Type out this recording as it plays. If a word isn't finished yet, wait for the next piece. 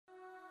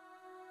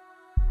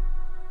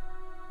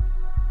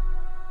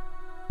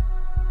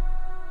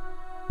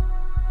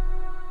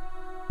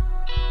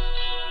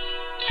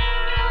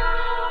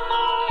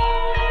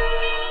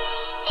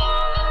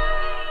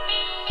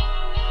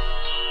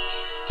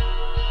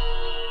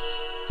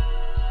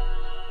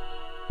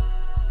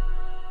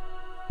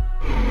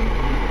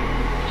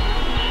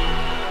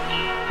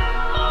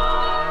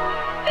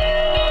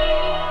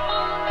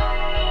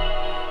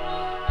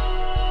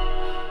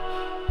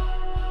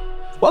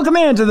Welcome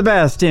in to the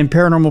best in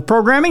paranormal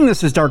programming.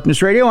 This is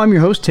Darkness Radio. I'm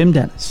your host, Tim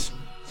Dennis.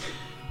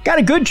 Got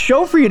a good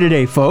show for you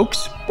today,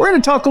 folks. We're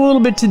going to talk a little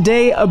bit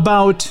today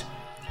about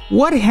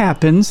what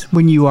happens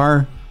when you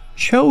are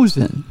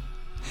chosen.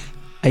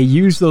 I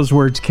use those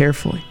words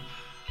carefully.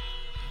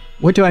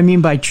 What do I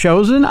mean by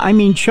chosen? I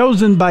mean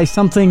chosen by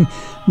something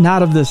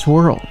not of this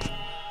world.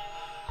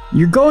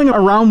 You're going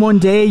around one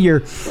day,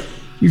 you're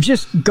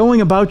just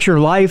going about your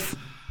life.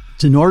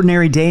 It's an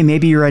ordinary day.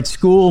 Maybe you're at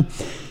school.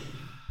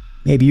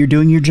 Maybe you're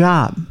doing your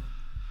job.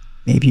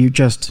 Maybe you're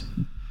just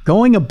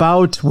going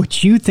about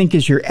what you think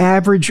is your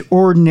average,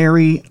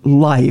 ordinary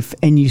life,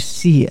 and you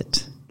see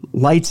it.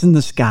 Lights in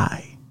the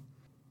sky.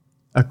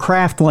 A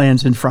craft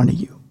lands in front of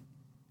you,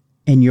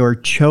 and you're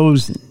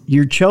chosen.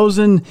 You're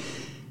chosen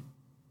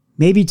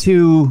maybe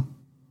to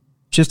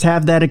just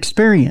have that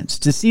experience,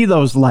 to see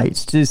those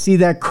lights, to see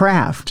that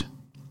craft.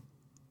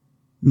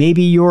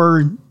 Maybe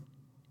you're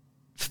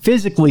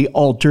physically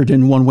altered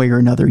in one way or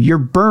another. You're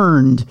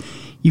burned.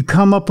 You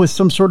come up with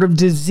some sort of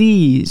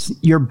disease.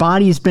 Your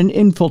body's been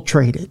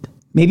infiltrated.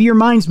 Maybe your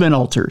mind's been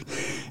altered.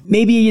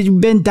 Maybe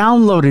you've been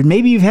downloaded.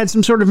 Maybe you've had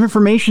some sort of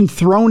information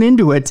thrown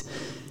into it.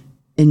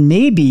 And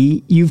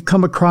maybe you've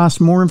come across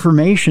more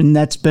information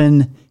that's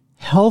been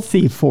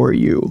healthy for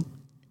you.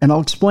 And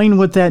I'll explain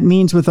what that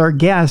means with our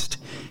guest,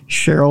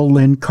 Cheryl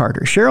Lynn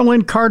Carter. Cheryl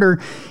Lynn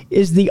Carter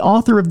is the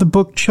author of the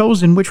book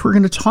Chosen, which we're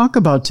going to talk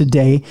about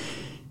today.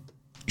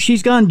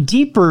 She's gone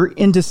deeper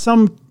into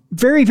some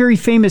very, very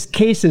famous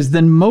cases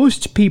than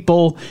most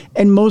people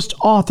and most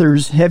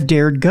authors have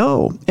dared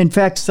go. In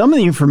fact, some of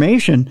the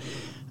information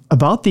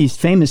about these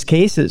famous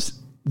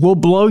cases will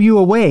blow you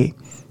away.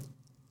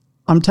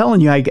 I'm telling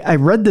you, I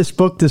read this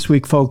book this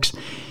week, folks,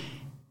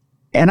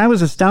 and I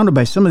was astounded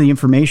by some of the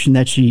information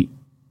that she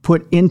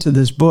put into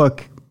this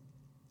book.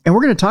 And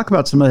we're going to talk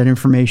about some of that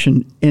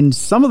information and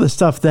some of the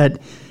stuff that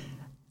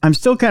I'm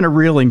still kind of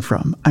reeling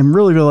from. I'm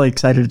really, really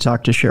excited to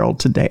talk to Cheryl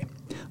today.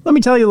 Let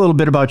me tell you a little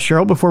bit about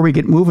Cheryl before we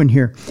get moving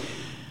here.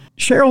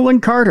 Cheryl Lynn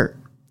Carter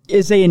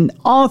is an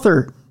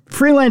author,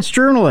 freelance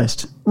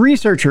journalist,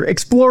 researcher,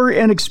 explorer,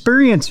 and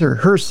experiencer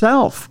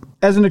herself.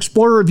 As an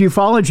explorer of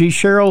ufology,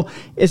 Cheryl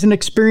is an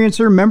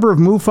experiencer, member of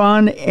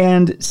MUFON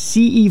and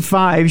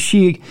CE5.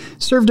 She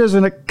served as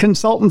a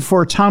consultant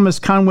for Thomas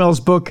Conwell's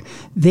book,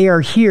 They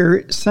Are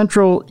Here,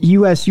 Central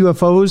U.S.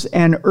 UFOs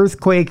and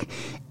Earthquake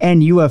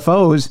and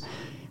UFOs.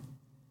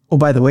 Oh,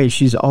 by the way,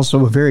 she's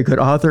also a very good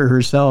author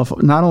herself,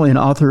 not only an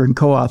author and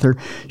co-author.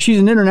 She's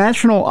an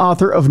international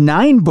author of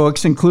 9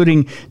 books,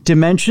 including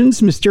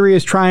Dimensions,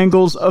 Mysterious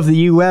Triangles of the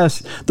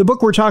U.S., the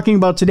book we're talking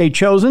about today,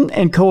 Chosen,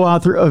 and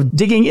co-author of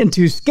Digging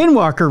into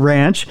Skinwalker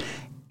Ranch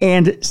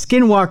and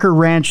Skinwalker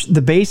Ranch,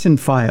 The Basin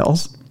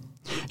Files.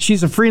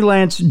 She's a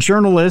freelance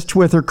journalist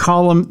with her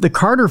column, The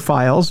Carter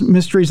Files,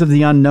 Mysteries of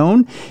the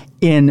Unknown,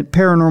 in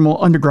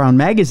Paranormal Underground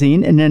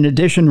magazine, and in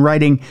addition,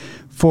 writing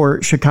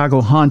for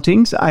Chicago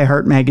Hauntings,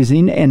 iHeart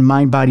Magazine, and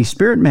Mind, Body,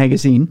 Spirit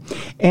Magazine.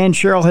 And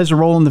Cheryl has a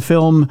role in the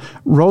film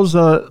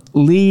Rosa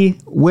Lee,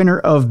 winner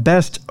of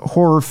Best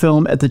Horror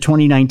Film at the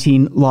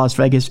 2019 Las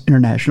Vegas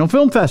International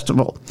Film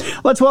Festival.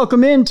 Let's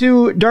welcome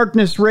into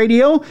Darkness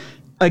Radio,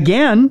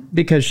 again,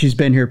 because she's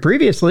been here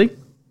previously,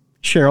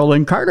 Cheryl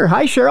Lynn Carter.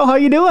 Hi, Cheryl. How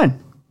you doing?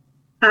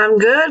 I'm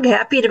good.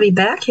 Happy to be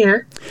back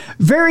here.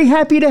 Very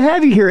happy to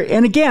have you here.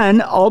 And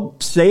again, I'll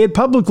say it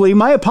publicly,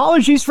 my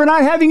apologies for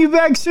not having you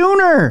back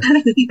sooner.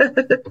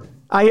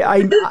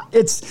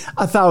 It's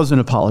 1,000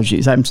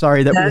 apologies. I'm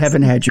sorry that we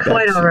haven't had you back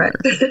quite all right.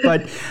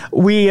 But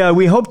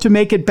we hope to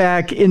make it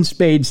back in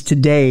spades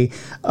today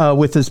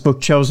with this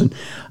book Chosen.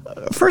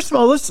 First of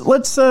all,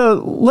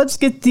 let's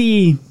get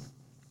the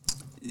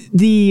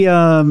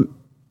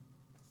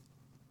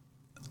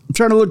I'm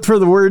trying to look for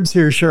the words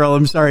here, Cheryl.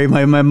 I'm sorry.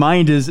 My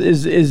mind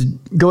is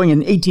going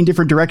in 18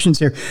 different directions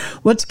here.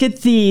 Let's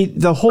get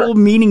the whole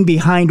meaning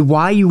behind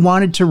why you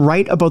wanted to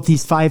write about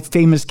these 5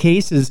 famous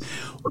cases.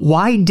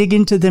 Why dig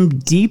into them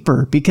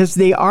deeper? Because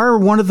they are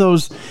one of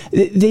those,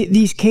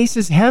 these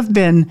cases have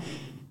been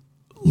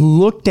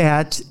looked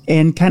at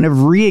and kind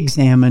of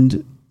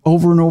re-examined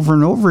over and over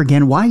and over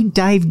again. Why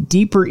dive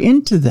deeper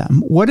into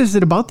them? What is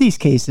it about these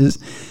cases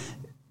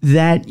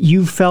that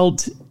you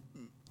felt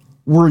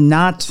were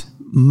not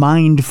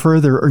mined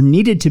further or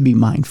needed to be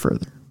mined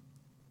further?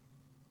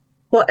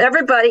 Well,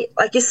 everybody,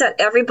 like you said,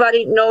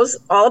 everybody knows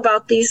all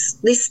about these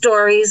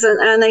stories,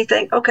 and they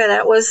think, okay,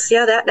 that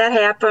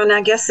happened.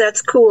 I guess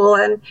that's cool.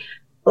 And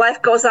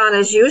life goes on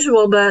as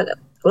usual, but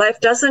life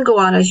doesn't go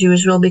on as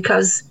usual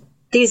because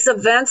these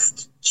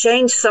events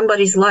change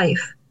somebody's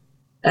life,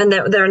 and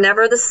they're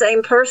never the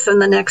same person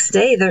the next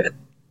day.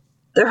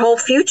 Their whole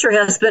future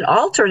has been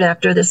altered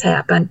after this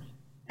happened.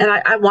 And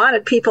I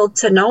wanted people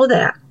to know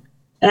that.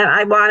 And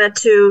I wanted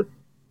to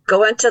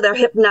go into their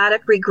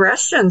hypnotic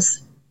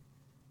regressions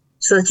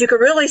so that you could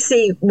really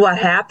see what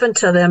happened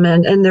to them.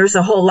 And there's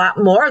a whole lot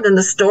more than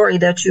the story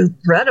that you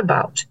read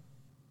about.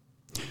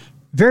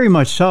 Very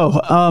much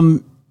so.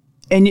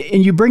 And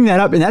you bring that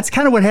up, and that's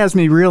kind of what has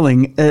me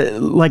reeling,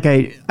 like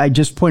I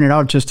just pointed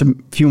out just a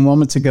few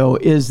moments ago,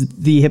 is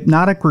the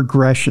hypnotic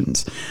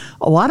regressions.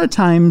 A lot of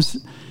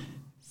times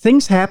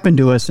things happen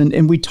to us,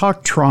 and we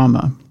talk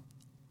trauma,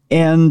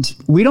 and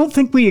we don't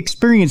think we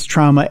experience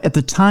trauma at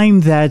the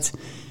time that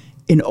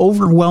an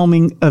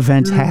overwhelming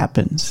event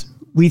happens.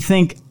 We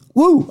think,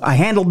 woo, I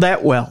handled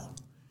that well.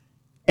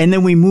 And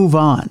then we move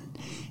on.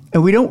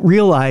 And we don't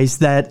realize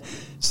that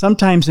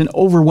sometimes an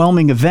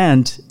overwhelming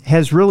event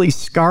has really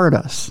scarred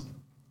us.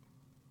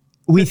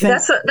 We think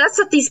that's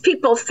what these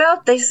people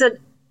felt. They said,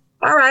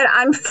 all right,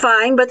 I'm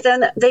fine. But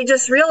then they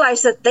just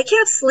realized that they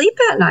can't sleep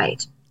at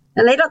night.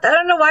 And I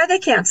don't know why they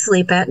can't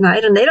sleep at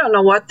night. And they don't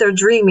know what they're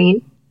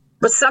dreaming.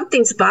 But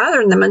something's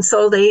bothering them. And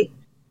so they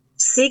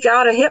seek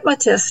out a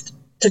hypnotist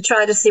to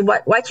try to see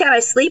why can't I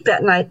sleep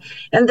at night?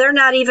 And they're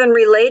not even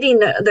relating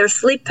their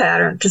sleep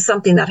pattern to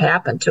something that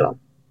happened to them.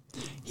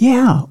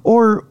 Yeah.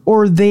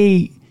 Or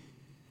they,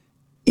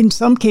 in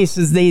some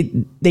cases,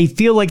 they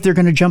feel like they're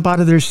going to jump out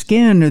of their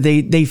skin, or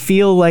they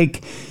feel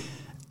like,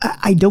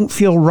 I don't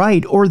feel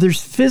right. Or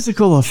there's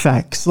physical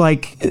effects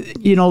like,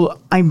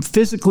 I'm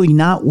physically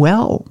not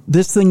well.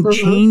 This thing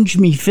changed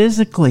me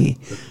physically.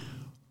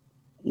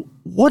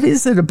 What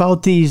is it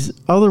about these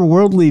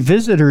otherworldly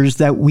visitors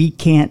that we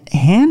can't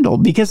handle?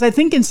 Because I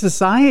think in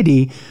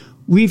society,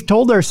 we've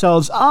told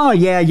ourselves, oh,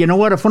 yeah, you know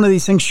what? If one of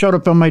these things showed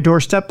up on my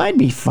doorstep, I'd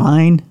be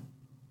fine.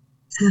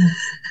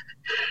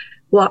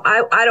 Well,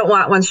 I don't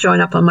want one showing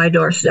up on my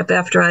doorstep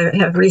after I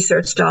have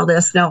researched all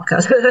this. No,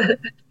 because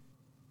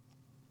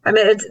I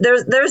mean,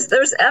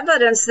 there's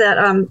evidence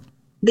that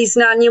these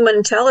non-human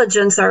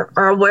intelligence are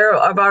aware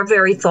of our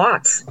very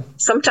thoughts,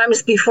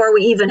 sometimes before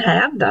we even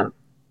have them.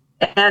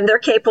 And they're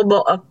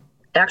capable of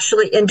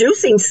actually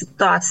inducing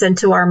thoughts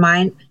into our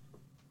mind,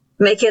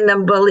 making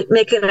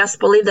us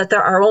believe that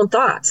they're our own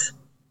thoughts.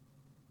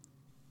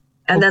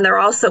 And then they're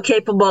also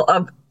capable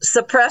of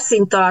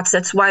suppressing thoughts.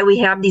 That's why we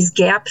have these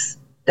gaps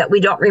that we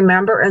don't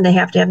remember, and they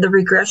have to have the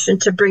regression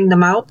to bring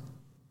them out.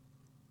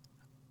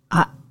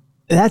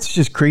 That's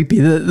just creepy.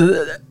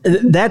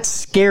 That's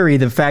scary,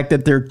 the fact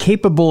that they're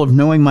capable of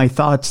knowing my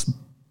thoughts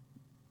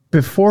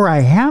before I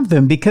have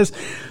them, because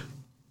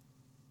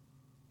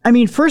I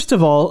mean, first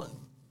of all,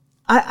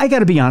 I got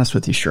to be honest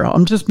with you, Cheryl.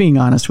 I'm just being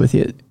honest with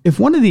you. If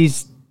one of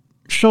these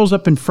shows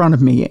up in front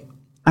of me,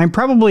 I'm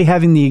probably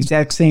having the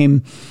exact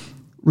same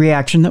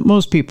reaction that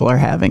most people are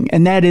having,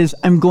 and that is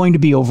I'm going to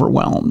be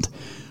overwhelmed.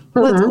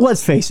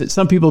 Let's face it.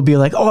 Some people will be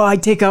like, oh,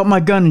 I'd take out my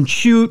gun and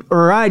shoot,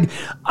 or I'd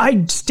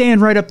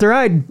stand right up there.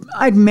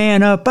 I'd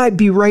man up. I'd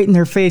be right in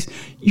their face.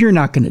 You're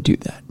not going to do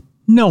that.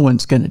 No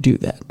one's going to do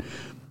that.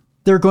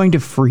 They're going to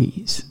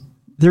freeze.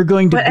 They're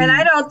going to and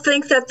I don't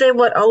think that they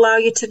would allow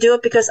you to do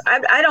it, because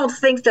I don't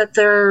think that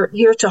they're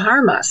here to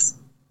harm us.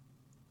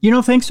 You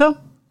don't think so?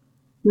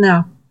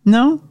 No.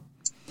 No?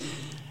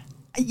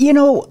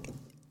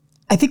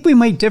 I think we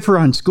might differ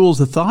on schools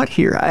of thought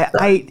here.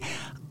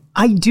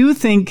 I do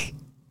think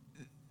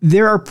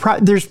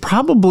there's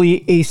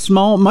probably a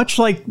small, much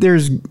like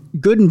there's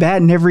good and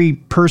bad in every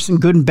person,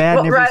 good and bad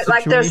in every situation.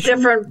 Like there's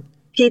different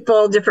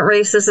people, different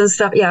races and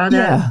stuff.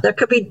 Yeah. There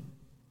could be,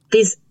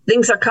 these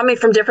things are coming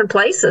from different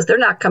places. They're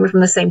not coming from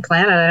the same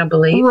planet, I don't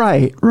believe.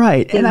 Right.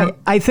 And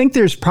I think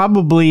there's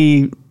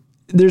probably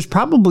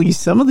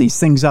some of these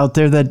things out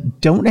there that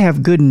don't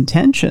have good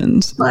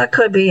intentions. Well, that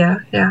could be,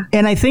 yeah.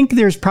 And I think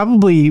there's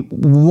probably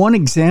one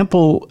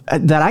example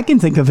that I can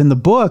think of in the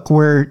book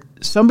where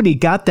somebody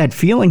got that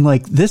feeling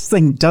like this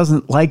thing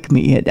doesn't like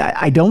me.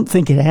 I don't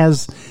think it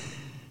has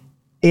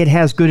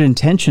good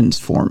intentions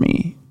for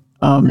me.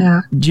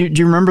 Do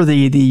you remember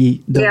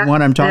the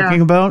one I'm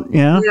talking about?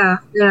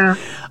 Yeah.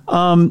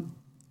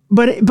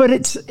 But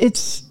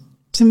it's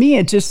to me,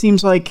 it just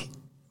seems like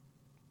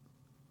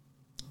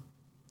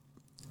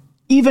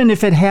even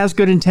if it has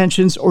good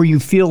intentions, or you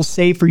feel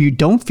safe or you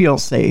don't feel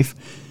safe,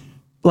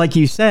 like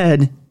you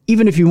said,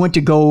 even if you went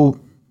to go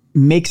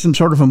make some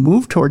sort of a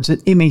move towards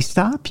it, it may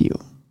stop you.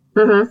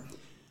 Mm-hmm.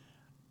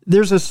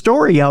 There's a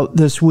story out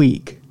this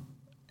week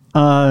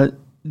that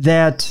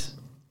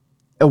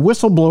a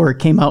whistleblower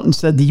came out and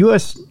said the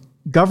U.S.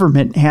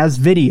 government has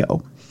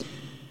video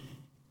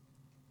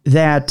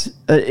that,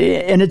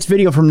 and it's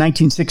video from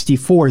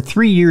 1964,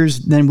 3 years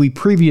than we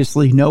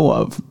previously know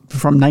of,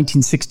 from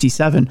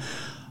 1967,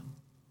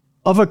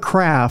 of a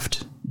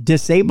craft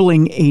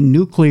disabling a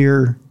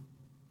nuclear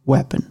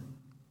weapon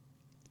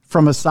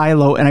from a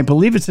silo, and I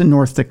believe it's in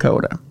North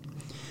Dakota.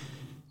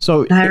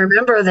 So I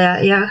remember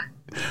that, yeah.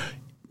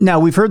 Now,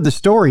 we've heard the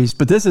stories,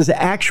 but this is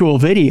actual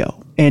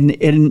video,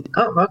 and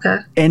oh, okay.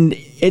 And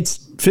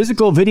it's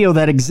physical video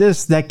that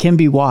exists that can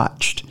be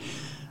watched.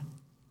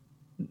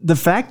 The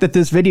fact that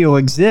this video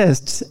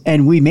exists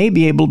and we may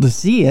be able to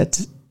see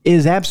it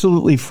is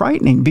absolutely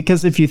frightening,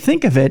 because if you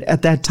think of it,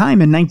 at that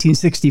time in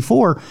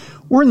 1964,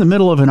 we're in the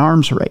middle of an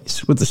arms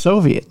race with the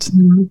Soviets.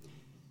 Mm-hmm.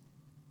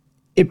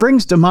 It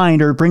brings to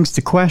mind, or brings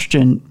to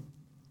question,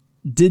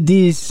 did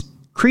these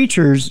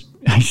creatures,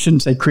 I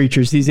shouldn't say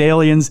creatures, these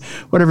aliens,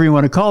 whatever you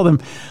want to call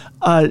them,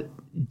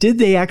 did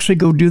they actually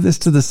go do this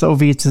to the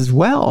Soviets as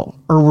well?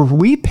 Or were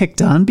we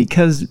picked on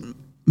because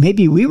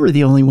maybe we were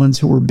the only ones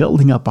who were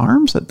building up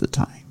arms at the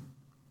time?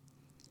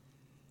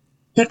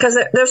 Yeah, because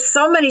there's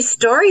so many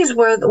stories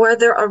where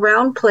they're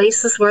around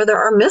places where there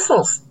are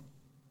missiles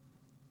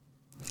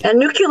and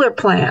nuclear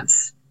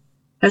plants.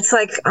 It's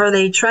like, are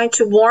they trying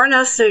to warn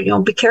us,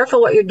 be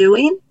careful what you're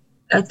doing?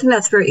 I think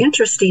that's very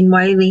interesting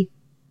why we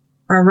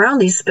are around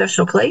these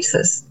special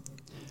places.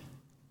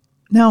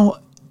 Now,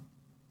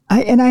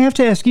 I have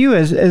to ask you,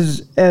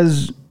 as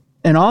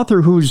an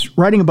author who's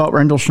writing about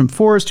Rendlesham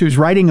Forest, who's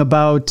writing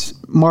about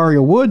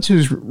Mario Woods,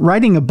 who's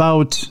writing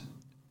about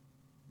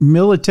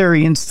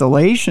military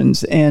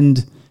installations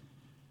and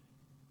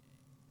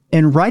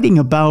writing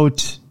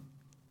about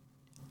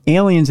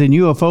aliens and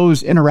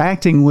UFOs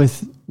interacting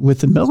with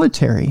the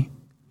military.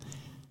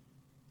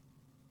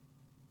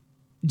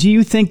 Do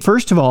you think,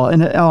 first of all,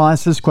 and I'll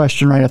ask this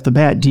question right off the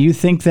bat, do you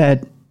think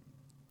that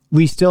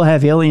we still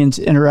have aliens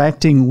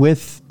interacting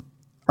with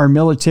our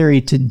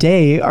military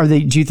today?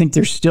 Do you think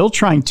they're still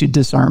trying to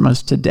disarm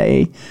us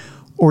today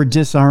or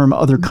disarm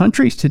other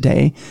countries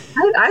today?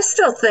 I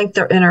still think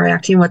they're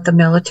interacting with the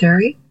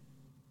military.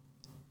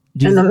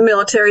 And the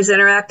military's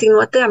interacting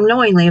with them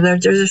knowingly. They're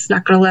just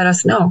not going to let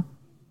us know.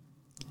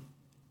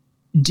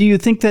 Do you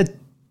think that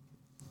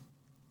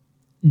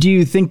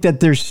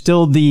there's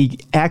still the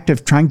act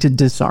of trying to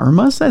disarm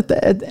us?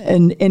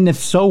 And if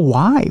so,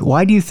 why?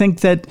 Why do you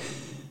think that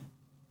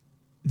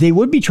they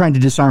would be trying to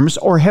disarm us?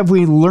 Or have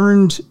we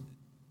learned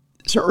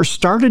or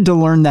started to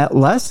learn that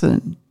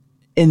lesson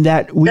in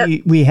that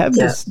we have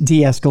this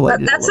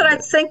de-escalated? That's what I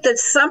think, that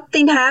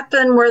something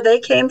happened where they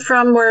came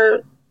from,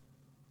 where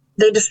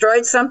they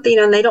destroyed something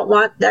and they don't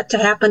want that to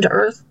happen to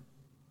Earth.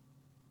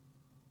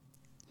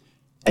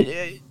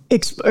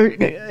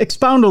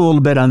 Expound a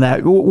little bit on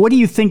that. What do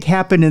you think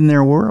happened in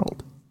their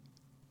world?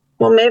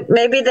 Well,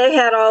 maybe they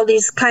had all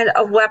these kind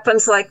of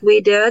weapons like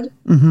we did,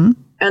 and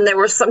there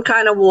was some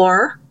kind of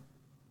war.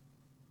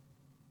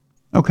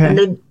 Okay.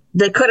 And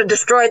they could have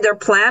destroyed their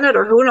planet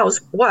or who knows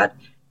what,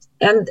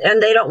 and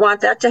they don't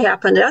want that to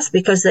happen to us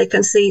because they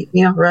can see,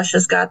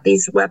 Russia's got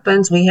these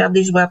weapons, we have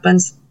these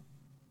weapons.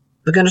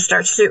 We're going to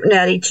start shooting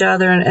at each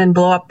other and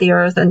blow up the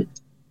Earth, and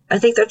I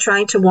think they're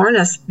trying to warn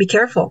us, be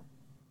careful.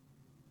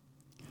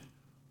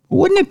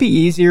 Wouldn't it be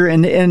easier,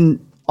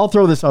 and I'll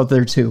throw this out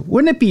there too,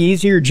 wouldn't it be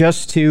easier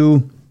just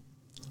to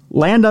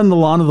land on the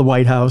lawn of the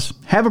White House,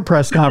 have a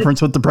press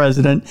conference with the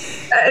president?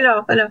 I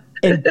know.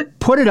 And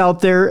put it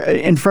out there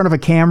in front of a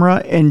camera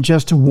and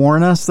just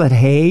warn us that,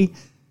 hey,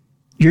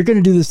 you're going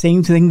to do the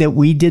same thing that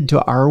we did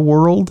to our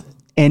world,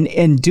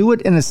 and do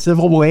it in a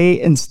civil way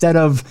instead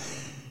of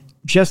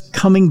just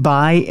coming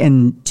by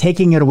and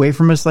taking it away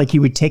from us like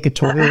you would take a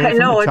toy away from a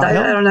child. I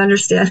don't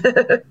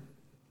understand.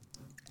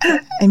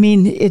 I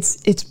mean,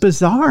 it's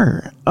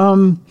bizarre.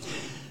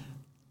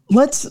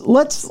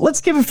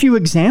 Let's give a few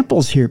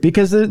examples here,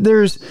 because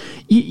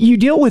you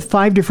deal with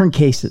 5 different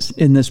cases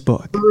in this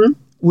book,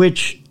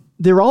 which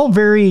they're all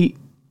very,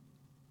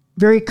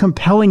 very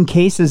compelling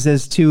cases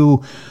as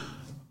to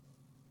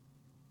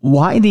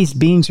why these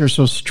beings are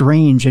so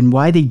strange and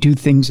why they do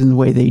things in the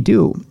way they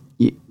do.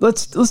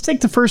 Let's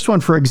take the first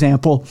one, for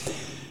example,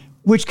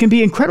 which can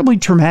be incredibly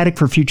traumatic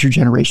for future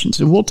generations.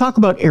 And we'll talk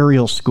about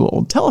Ariel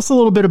School. Tell us a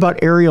little bit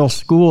about Ariel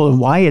School and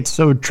why it's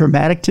so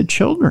traumatic to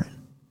children.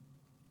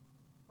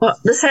 Well,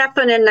 this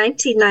happened in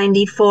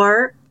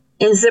 1994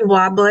 in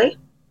Zimbabwe.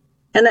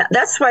 And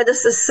that's why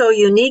this is so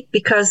unique,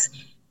 because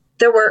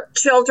there were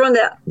children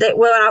that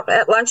went out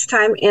at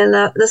lunchtime in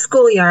the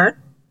schoolyard,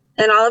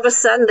 and all of a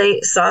sudden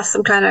they saw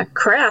some kind of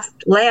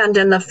craft land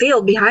in the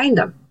field behind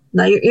them.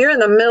 Now, you're in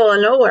the middle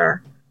of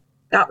nowhere,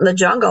 out in the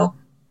jungle.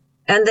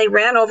 And they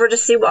ran over to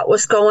see what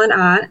was going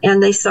on,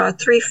 and they saw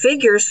 3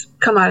 figures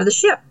come out of the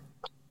ship.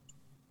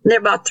 And they're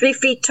about 3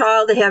 feet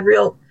tall. They have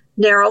real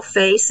narrow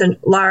face and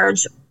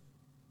large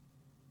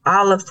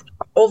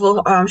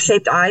oval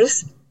shaped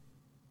eyes.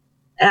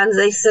 And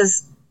they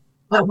says,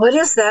 well, what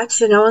is that?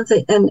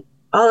 And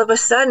all of a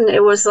sudden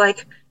it was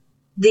like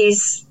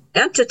these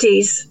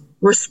entities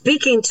were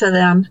speaking to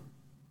them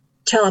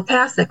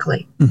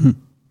telepathically.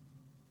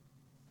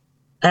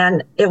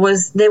 And they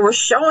were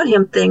showing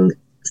him things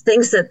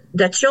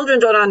that children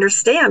don't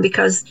understand,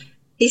 because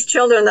these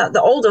children,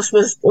 the oldest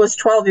was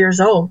 12 years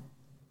old.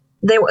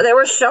 They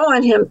were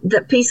showing him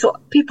that people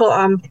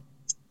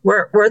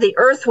where the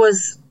earth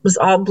was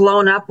all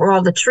blown up, where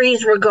all the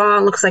trees were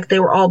gone, looks like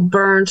they were all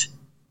burned.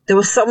 There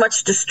was so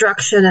much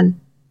destruction. And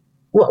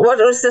what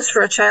was this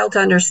for a child to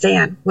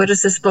understand? What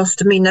is this supposed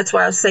to mean? That's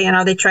why I was saying,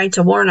 are they trying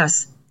to warn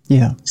us?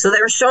 Yeah. So they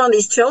were showing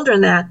these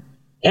children that,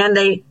 and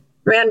they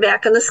ran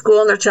back in the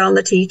school, and they're telling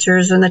the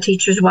teachers, and the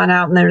teachers went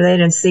out and they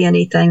didn't see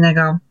anything. They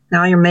go,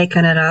 now you're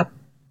making it up.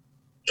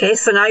 Okay,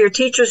 so now your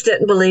teachers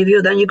didn't believe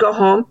you. Then you go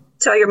home,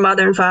 tell your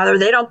mother and father,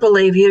 they don't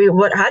believe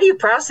you. How do you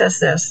process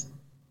this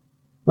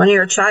when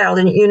you're a child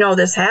and you know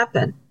this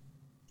happened?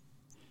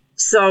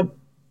 So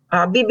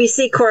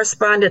BBC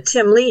correspondent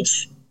Tim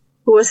Leach,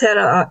 who was head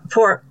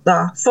for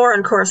the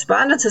Foreign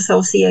Correspondents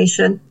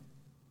Association,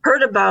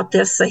 heard about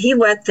this. So he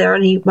went there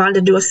and he wanted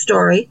to do a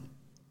story.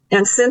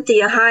 And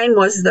Cynthia Hine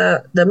was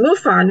the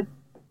MUFON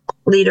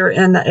leader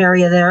in the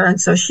area there. And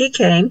so she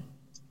came.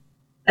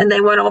 And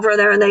they went over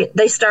there and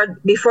they started,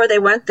 before they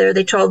went there,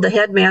 they told the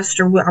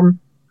headmaster,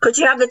 could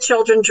you have the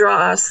children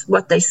draw us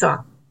what they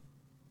saw?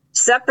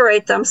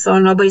 Separate them so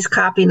nobody's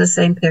copying the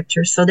same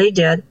picture. So they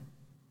did.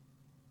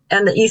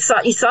 And you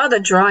saw the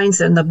drawings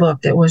in the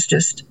book. It was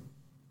just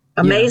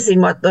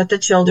amazing what the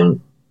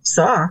children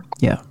saw.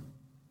 Yeah.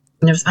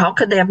 And how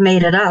could they have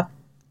made it up?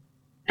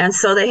 And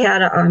so they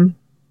had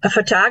a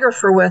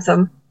photographer with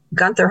them,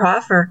 Gunther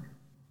Hoffer,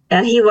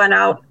 and he went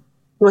out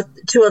with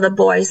two of the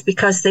boys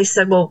because they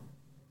said, well,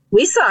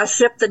 we saw a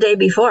ship the day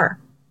before.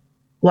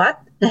 What?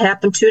 It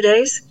happened 2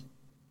 days?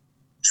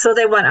 So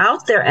they went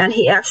out there and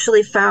he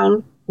actually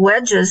found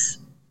wedges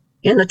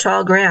in the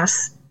tall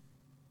grass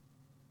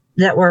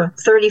that were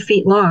 30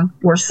 feet long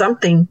where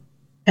something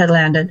had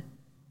landed.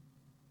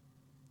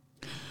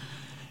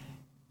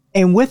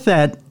 And with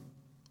that,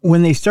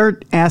 when they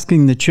start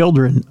asking the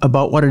children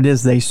about what it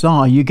is they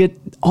saw, you get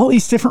all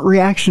these different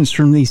reactions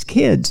from these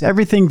kids.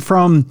 Everything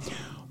from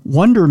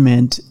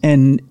wonderment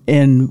and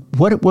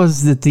what it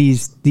was that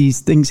these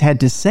things had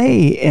to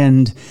say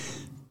and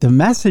the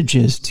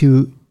messages,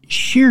 to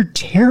sheer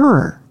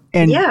terror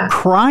and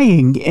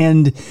crying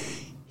and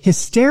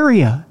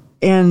hysteria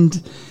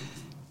and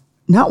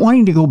not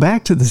wanting to go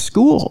back to the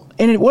school.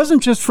 And it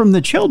wasn't just from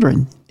the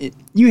children.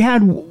 You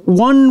had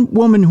one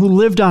woman who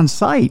lived on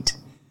site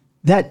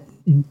that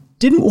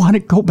didn't want to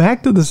go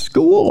back to the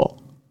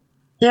school.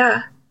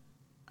 Yeah.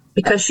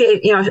 Because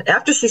she,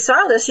 after she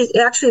saw this, she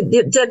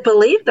actually did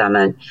believe them.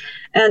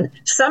 And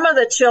some of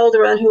the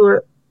children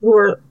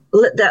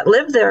that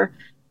lived there,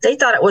 they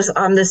thought it was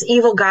this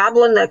evil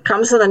goblin that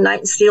comes in the night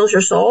and steals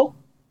your soul.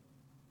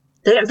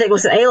 They didn't think it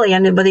was an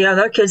alien, but the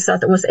other kids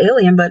thought it was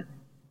alien. But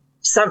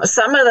some of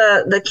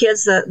the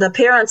kids, the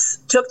parents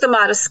took them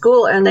out of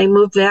school and they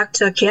moved back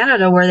to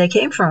Canada where they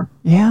came from.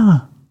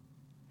 Yeah.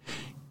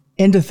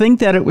 And to think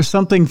that it was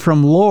something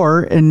from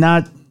lore and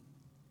not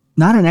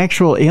an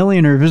actual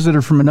alien or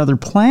visitor from another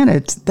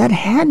planet, that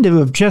had to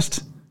have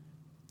just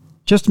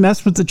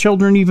messed with the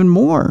children even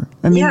more.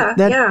 I mean,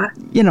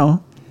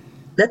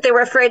 that they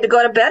were afraid to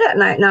go to bed at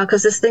night now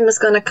because this thing was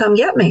going to come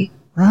get me.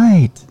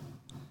 Right.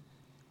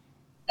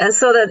 And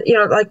so that,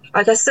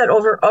 like I said,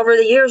 over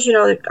the years,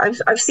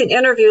 I've seen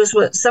interviews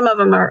with some of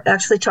them are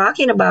actually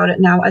talking about it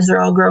now as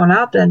they're all grown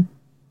up, and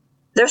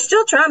they're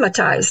still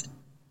traumatized.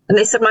 And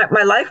they said,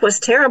 my life was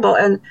terrible.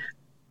 And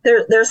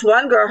there's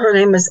one girl, her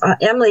name is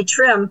Emily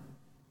Trim,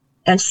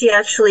 and she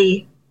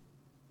actually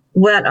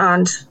went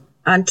on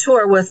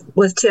tour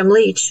with Tim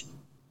Leach,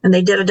 and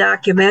they did a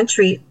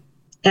documentary.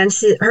 And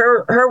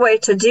her way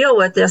to deal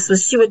with this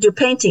was she would do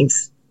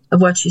paintings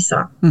of what she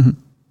saw. Mm-hmm.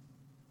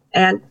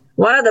 And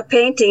one of the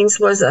paintings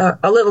was a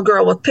little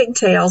girl with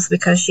pigtails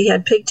because she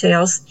had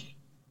pigtails,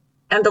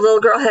 and the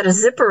little girl had a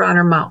zipper on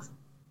her mouth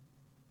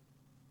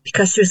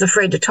because she was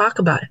afraid to talk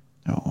about it.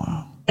 Oh,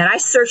 wow. And I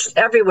searched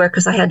everywhere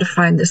because I had to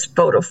find this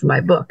photo for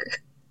my book,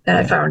 and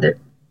I found it.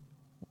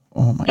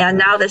 Oh my and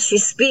God. Now that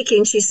she's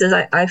speaking, she says,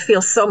 I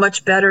feel so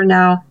much better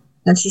now.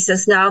 And she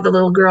says, now the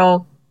little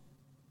girl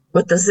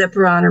with the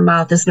zipper on her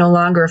mouth is no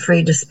longer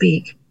afraid to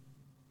speak.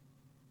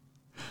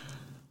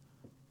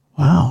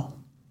 Wow.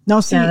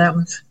 Now, see,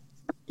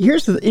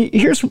 here's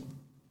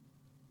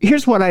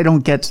what I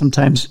don't get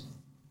sometimes,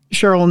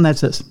 Cheryl, and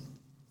that's this.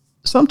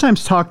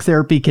 Sometimes talk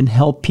therapy can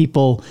help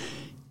people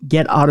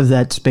get out of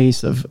that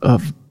space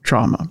of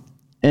trauma.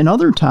 And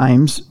other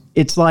times,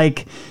 it's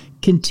like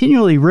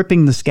continually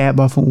ripping the scab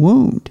off a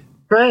wound.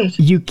 Right.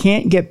 You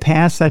can't get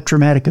past that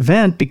traumatic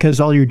event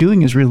because all you're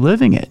doing is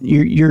reliving it.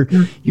 You're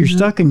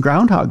stuck in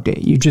Groundhog Day.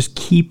 You just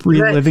keep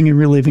reliving and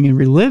reliving and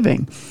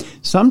reliving.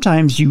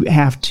 Sometimes you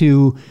have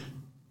to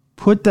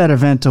put that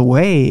event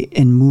away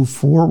and move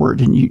forward,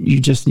 and you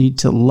just need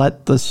to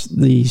let the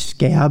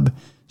scab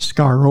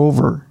scar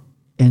over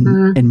and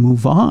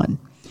move on.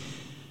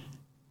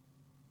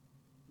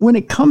 When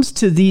it comes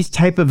to these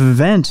type of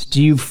events,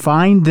 do you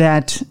find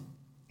that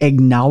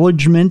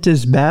acknowledgement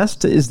is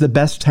the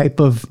best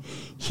type of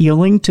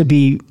healing, to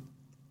be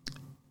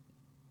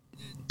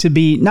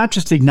not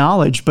just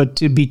acknowledged, but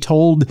to be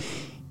told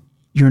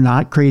you're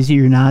not crazy,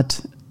 you're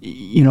not,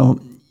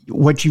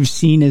 what you've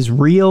seen is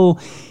real,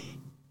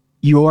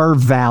 you're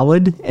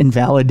valid and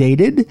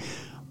validated?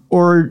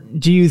 Or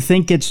do you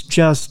think it's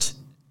just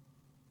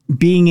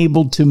being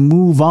able to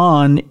move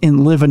on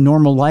and live a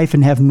normal life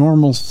and have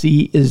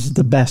normalcy is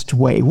the best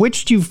way?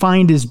 Which do you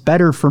find is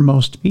better for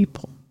most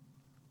people?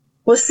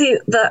 Well, see,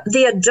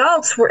 the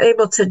adults were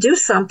able to do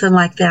something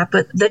like that,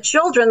 but the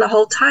children the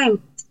whole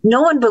time,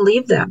 no one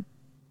believed them.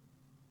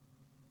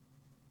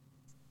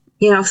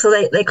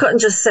 So they couldn't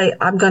just say,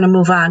 I'm going to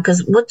move on,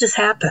 because what just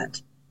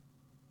happened?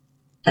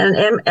 And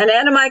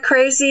am I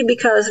crazy?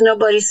 Because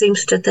nobody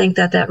seems to think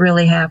that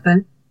really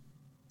happened.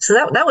 So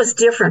that was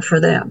different for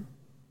them.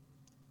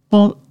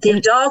 Well, the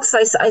adults,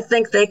 I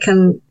think they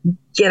can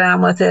get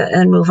on with it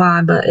and move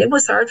on, but it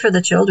was hard for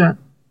the children.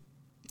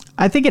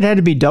 I think it had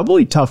to be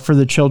doubly tough for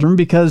the children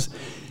because,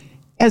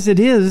 as it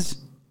is,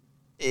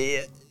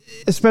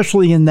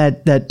 especially in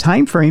that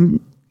time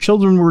frame,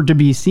 children were to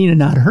be seen and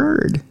not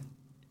heard.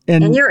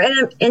 And you're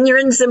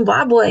in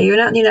Zimbabwe. You're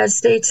not in the United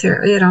States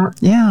here,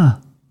 Yeah.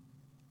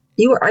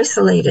 You were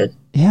isolated.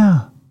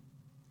 Yeah.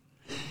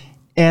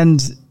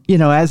 And,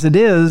 as it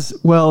is,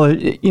 well,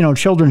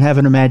 children have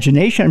an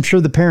imagination. I'm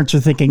sure the parents are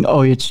thinking,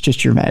 oh, it's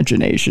just your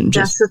imagination.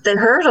 That's what they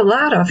heard a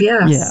lot of,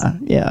 yes. Yeah,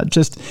 yeah.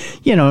 Just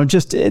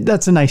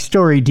that's a nice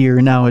story,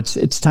 dear. Now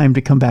it's time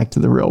to come back to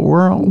the real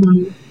world.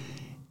 Mm-hmm.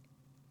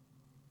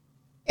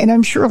 And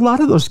I'm sure a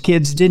lot of those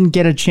kids didn't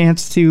get a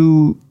chance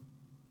to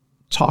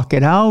talk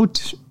it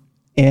out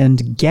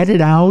and get it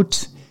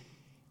out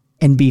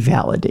and be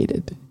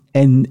validated.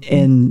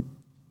 And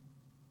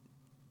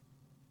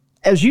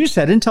as you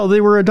said, until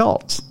they were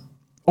adults.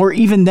 Or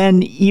even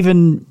then,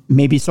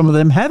 maybe some of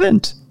them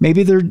haven't.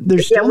 Maybe they're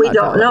still we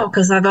don't know,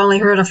 because I've only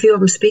heard a few of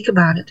them speak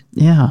about it.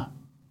 Yeah,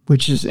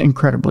 which is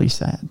incredibly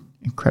sad.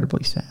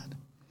 Incredibly sad.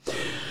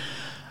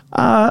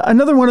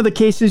 Another one of the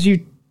cases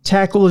you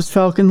tackle is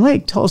Falcon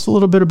Lake. Tell us a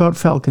little bit about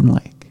Falcon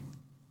Lake.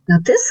 Now,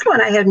 this one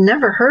I had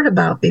never heard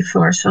about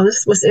before, so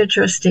this was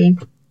interesting.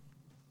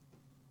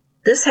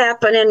 This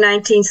happened in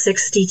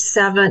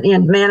 1967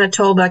 in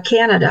Manitoba,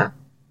 Canada.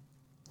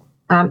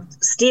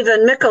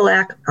 Stephen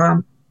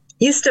Mikulak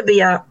used to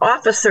be an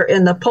officer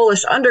in the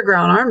Polish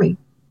Underground Army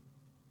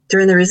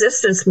during the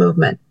resistance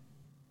movement.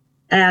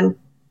 And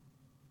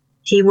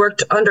he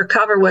worked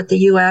undercover with the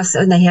U.S.,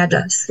 and they had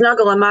to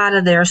snuggle him out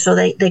of there, so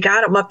they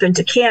got him up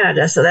into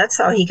Canada. So that's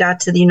how he got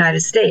to the United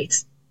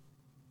States.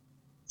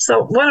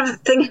 So one of the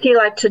things he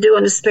liked to do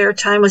in his spare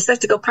time was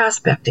like to go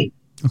prospecting.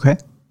 Okay.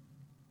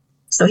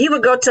 So he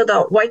would go to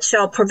the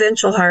Whiteshell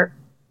Provincial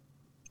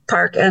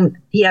Park, and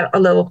he had a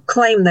little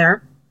claim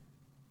there.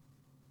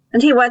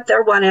 And he went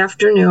there one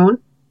afternoon,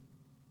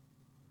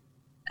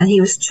 and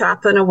he was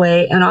chopping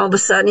away, and all of a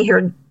sudden he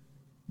heard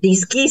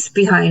these geese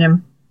behind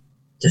him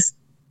just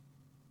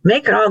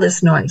making all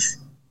this noise.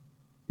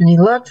 And he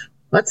looked,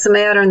 what's the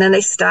matter? And then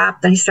they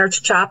stopped, and he starts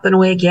chopping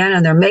away again,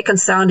 and they're making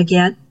sound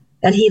again.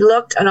 And he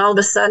looked, and all of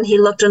a sudden he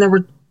looked, and there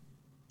were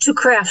two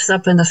crafts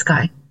up in the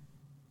sky,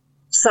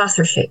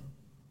 saucer shape.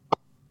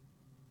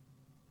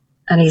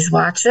 And he's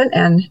watching,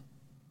 and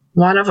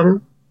one of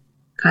them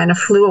kind of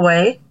flew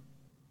away,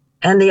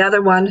 and the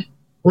other one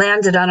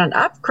landed on an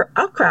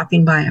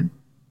outcropping by him.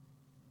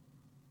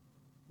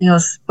 He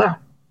goes, well,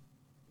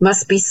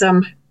 must be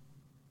some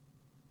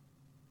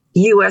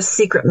U.S.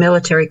 secret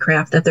military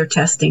craft that they're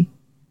testing.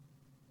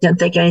 Didn't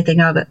think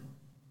anything of it.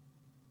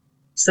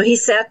 So he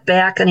sat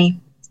back, and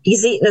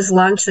he's eating his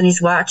lunch, and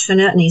he's watching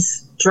it, and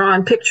he's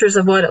drawing pictures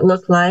of what it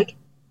looked like.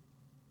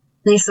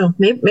 And he said,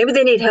 maybe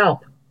they need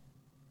help.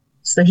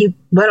 So he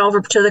went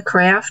over to the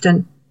craft,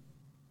 and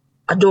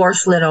a door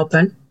slid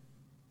open.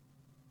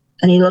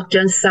 And he looked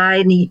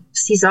inside, and he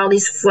sees all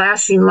these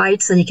flashing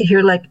lights, and he could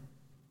hear like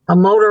a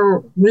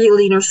motor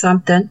reeling or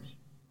something.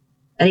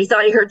 And he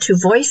thought he heard two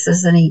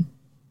voices, and he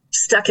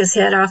stuck his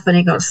head off, and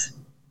he goes,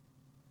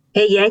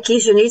 hey,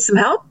 Yankees, you need some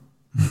help?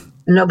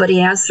 And nobody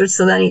answered.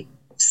 So then he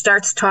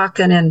starts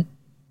talking in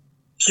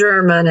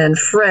German and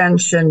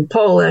French and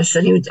Polish,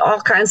 and all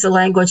kinds of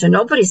language, and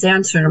nobody's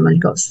answering him. And he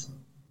goes,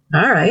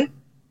 all right.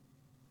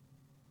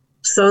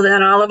 So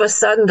then all of a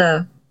sudden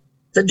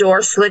the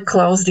door slid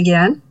closed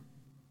again,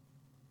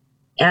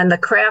 and the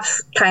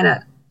craft kind of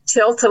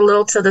tilted a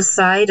little to the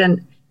side,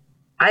 and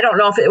I don't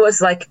know if it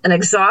was like an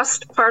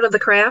exhaust part of the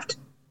craft,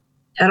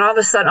 and all of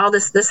a sudden all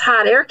this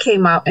hot air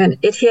came out, and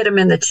it hit him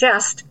in the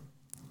chest,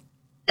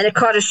 and it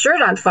caught his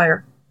shirt on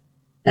fire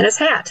and his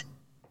hat.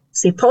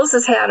 So he pulls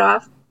his hat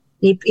off,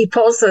 he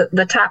pulls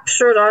the top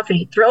shirt off, and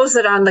he throws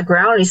it on the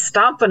ground, and he's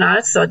stomping on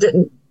it so it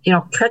didn't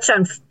catch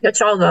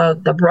all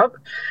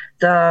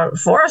the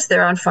forest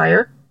there on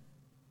fire.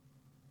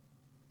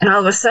 And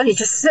all of a sudden he's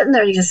just sitting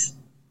there, he's just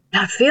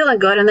not feeling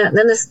good, and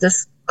then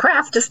this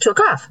craft just took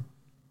off.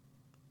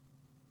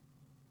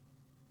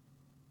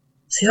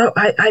 So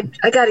I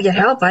got to get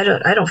help. I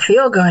don't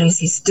feel good.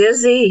 He's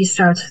dizzy. He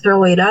starts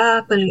throwing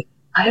up, and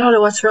I don't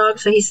know what's wrong.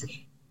 So he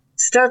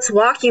starts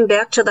walking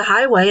back to the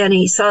highway, and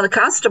he saw the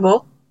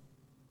constable,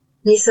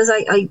 and he says,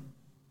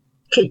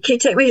 can you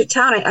take me to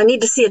town? I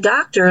need to see a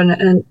doctor.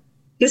 And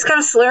he was kind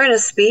of slurring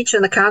his speech,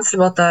 and the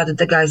constable thought that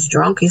the guy's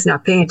drunk. He's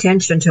not paying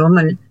attention to him,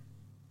 and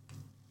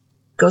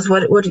goes,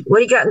 what do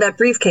you got in that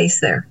briefcase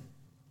there?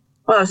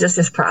 Well, it was just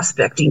his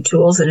prospecting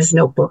tools and his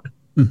notebook.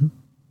 Mm-hmm.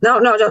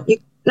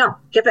 No,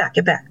 get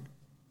back.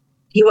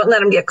 He wouldn't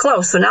let him get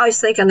close. So now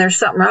he's thinking there's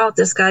something wrong with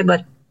this guy,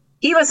 but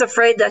he was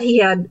afraid that he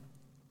had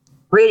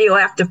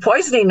radioactive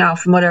poisoning now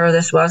from whatever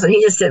this was, and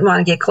he just didn't want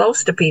to get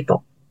close to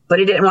people, but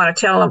he didn't want to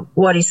tell them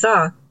what he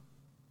saw.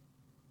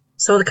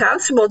 So the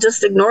constable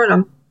just ignored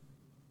him.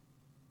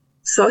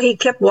 So he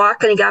kept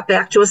walking. He got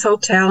back to his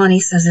hotel, and he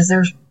says, is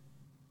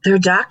there a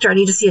doctor? I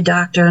need to see a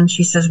doctor. And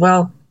she says,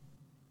 well,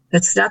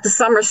 it's not the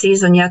summer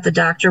season yet. The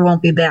doctor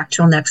won't be back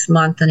till next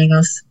month. And he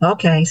goes,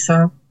 okay.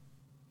 So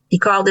he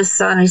called his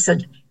son, and he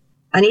said,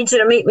 I need you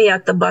to meet me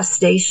at the bus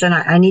station.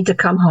 I need to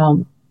come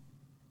home.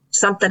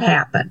 Something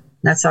happened.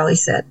 That's all he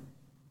said.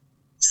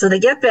 So they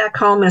get back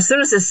home, and as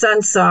soon as his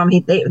son saw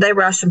him, they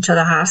rush him to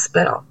the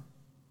hospital.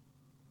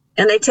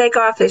 And they take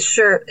off his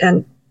shirt,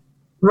 and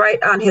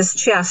right on his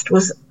chest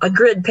was a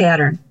grid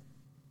pattern,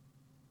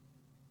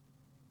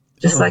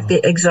 just like the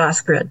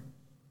exhaust grid.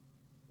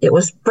 It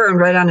was burned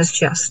right on his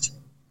chest.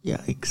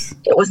 Yikes.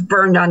 It was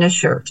burned on his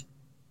shirt.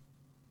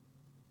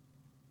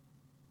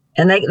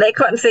 And they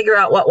couldn't figure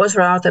out what was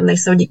wrong with him. They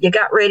said, you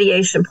got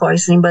radiation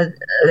poisoning, but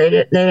they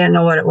didn't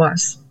know what it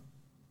was.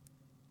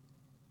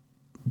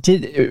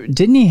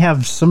 Didn't he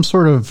have some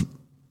sort of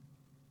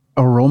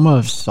aroma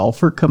of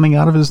sulfur coming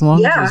out of his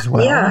lungs as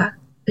well? Yeah.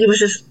 It was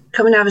just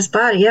coming out of his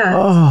body, yeah.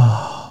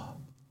 Oh.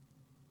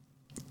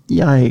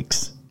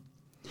 Yikes.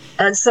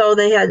 And so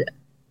they had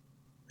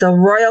the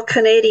Royal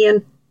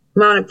Canadian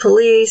Mounted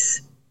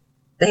Police.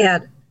 They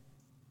had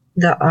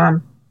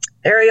the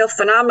Aerial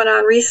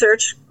Phenomenon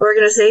Research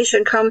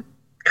Organization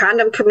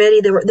Condom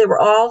Committee. They were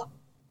all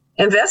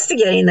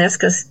investigating this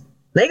because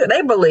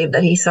they believed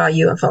that he saw a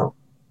UFO.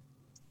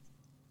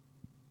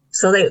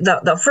 So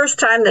the first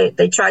time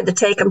they tried to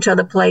take him to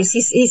the place,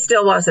 he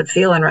still wasn't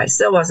feeling right.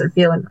 So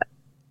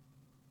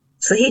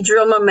he drew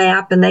them a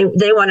map, and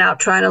they went out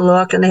trying to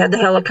look, and they had the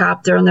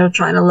helicopter, and they were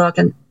trying to look,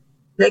 and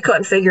they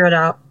couldn't figure it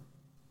out.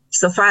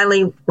 So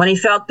finally, when he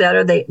felt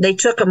better, they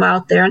took him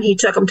out there, and he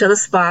took him to the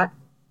spot.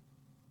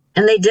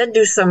 And they did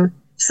do some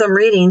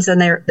readings, and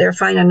they're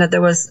finding that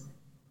there was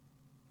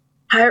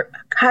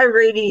high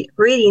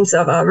readings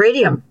of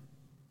radium.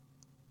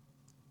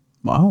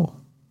 Wow.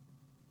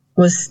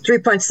 Was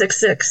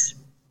 3.66,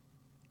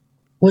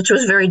 which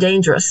was very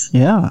dangerous.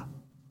 Yeah.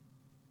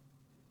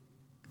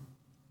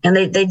 And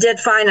they did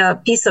find a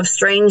piece of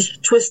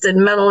strange twisted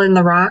metal in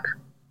the rock.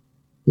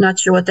 Not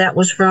sure what that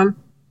was from.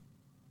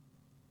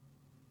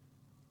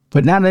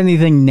 But not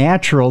anything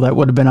natural that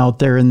would have been out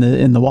there in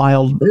the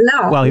wild.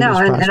 No,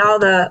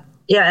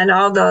 and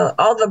all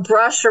the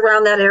brush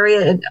around that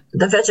area, and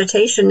the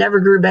vegetation never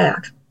grew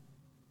back.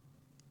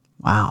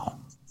 Wow.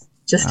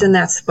 Just in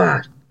that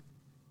spot.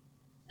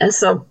 And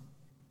so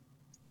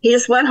he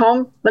just went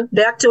home, went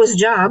back to his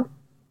job,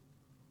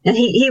 and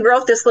he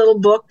wrote this little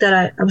book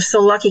that I was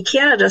so lucky.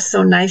 Canada's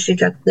so nice.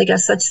 They got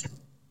such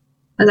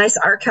a nice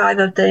archive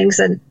of things,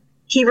 and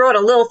he wrote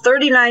a little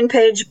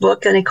 39-page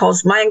book, and he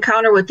calls My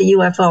Encounter with the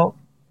UFO.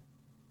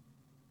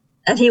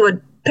 And he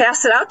would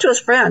pass it out to his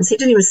friends. He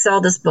didn't even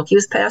sell this book. He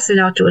was passing it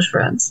out to his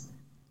friends.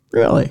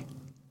 Really?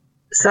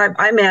 So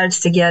I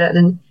managed to get it.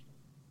 And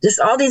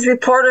just all these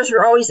reporters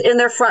were always in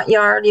their front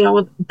yard,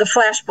 with the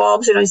flash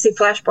bulbs. You see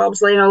flash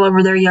bulbs laying all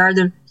over their yard.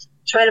 They're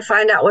trying to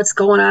find out what's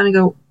going on and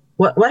go,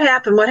 what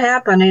happened? What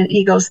happened? And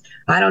he goes,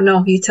 I don't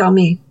know. You tell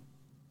me.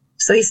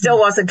 So he still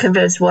wasn't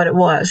convinced what it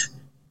was.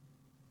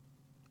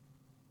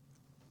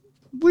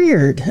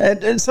 Weird.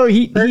 And so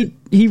he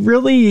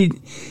really,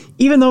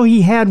 even though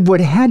he had what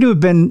had to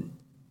have been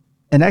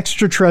an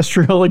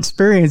extraterrestrial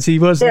experience, he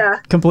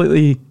wasn't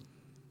completely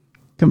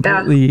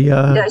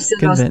convinced.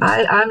 Goes,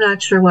 I'm not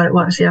sure what it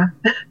was. Yeah.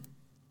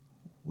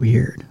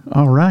 Weird.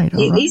 All right.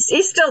 He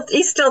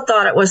still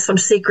thought it was some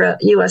secret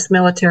U.S.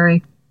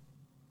 military.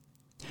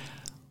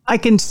 I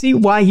can see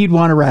why he'd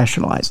want to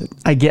rationalize it.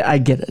 I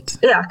get it.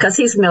 Yeah, because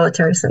he's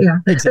military, so yeah.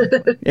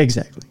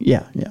 Exactly.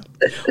 Yeah.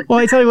 Well,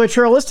 I tell you what,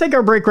 Cheryl, let's take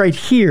our break right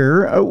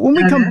here. When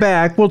we come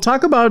back, we'll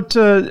talk about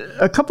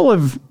a couple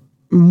of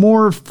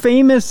more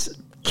famous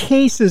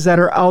cases that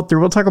are out there.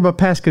 We'll talk about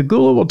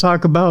Pascagoula. We'll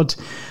talk about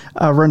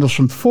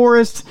Rendlesham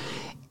Forest.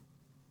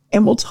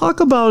 And we'll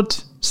talk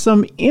about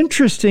some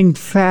interesting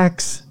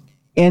facts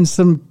and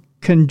some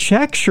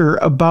conjecture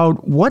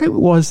about what it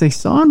was they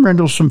saw in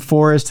Rendlesham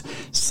Forest,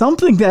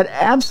 something that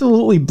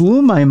absolutely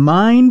blew my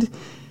mind.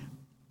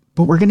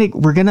 But we're not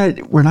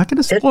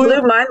gonna spoil. It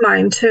blew my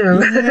mind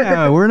too.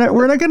 Yeah, we're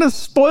not gonna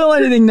spoil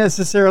anything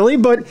necessarily,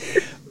 but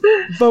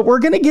we're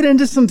gonna get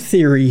into some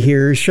theory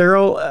here,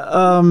 Cheryl.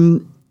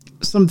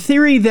 Some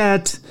theory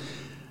that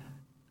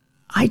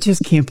I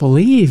just can't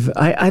believe.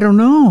 I don't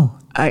know.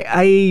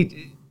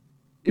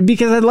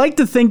 Because I'd like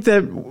to think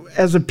that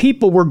as a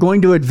people, we're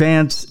going to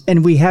advance,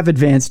 and we have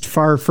advanced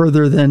far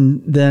further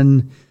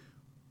than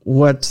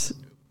what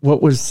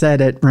was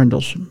said at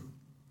Rendlesham.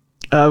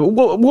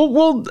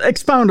 We'll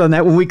expound on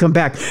that when we come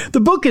back. The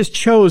book is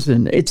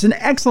Chosen. It's an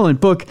excellent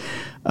book.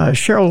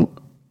 Cheryl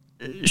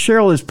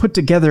has put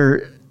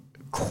together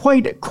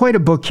quite a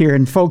book here.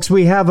 And folks,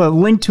 we have a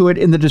link to it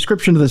in the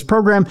description of this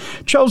program.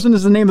 Chosen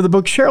is the name of the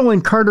book.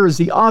 Lynn Carter is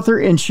the author,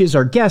 and she's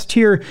our guest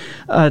here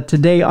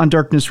today on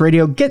Darkness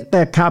Radio. Get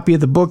that copy of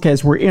the book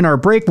as we're in our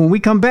break. When we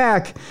come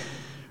back,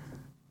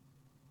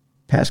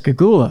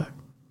 Pascagoula,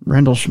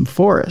 Rendlesham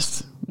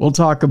Forest. We'll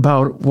talk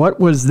about what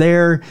was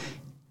there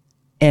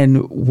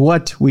and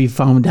what we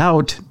found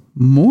out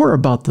more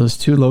about those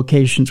two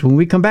locations when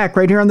we come back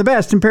right here on the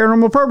best in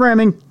paranormal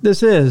programming.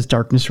 This is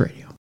Darkness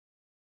Radio.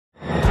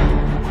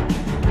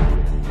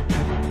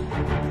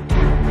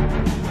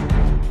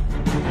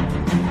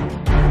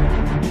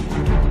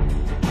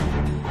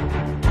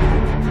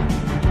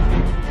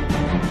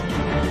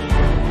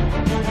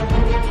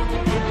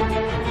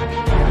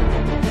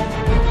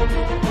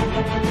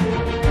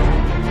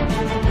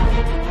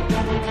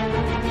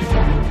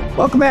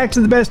 Welcome back to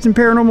the best in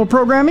paranormal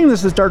programming.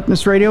 This is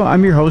Darkness Radio.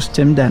 I'm your host,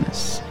 Tim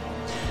Dennis.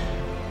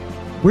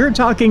 We're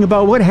talking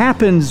about what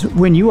happens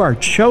when you are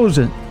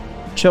chosen.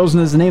 Chosen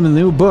is the name of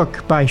the new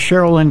book by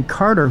Cheryl Lynn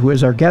Carter, who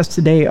is our guest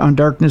today on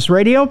Darkness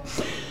Radio.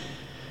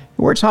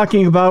 We're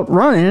talking about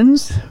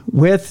run-ins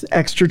with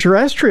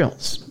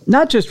extraterrestrials.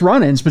 Not just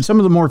run-ins, but some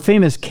of the more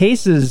famous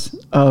cases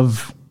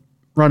of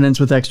run-ins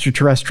with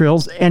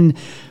extraterrestrials. And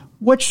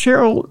what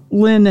Cheryl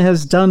Lynn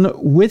has done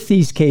with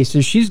these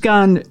cases, she's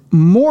gone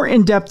more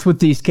in depth with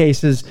these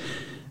cases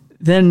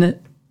than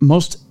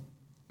most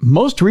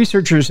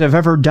researchers have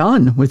ever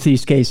done with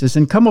these cases,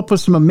 and come up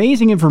with some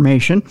amazing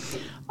information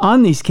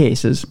on these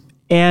cases,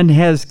 and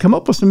has come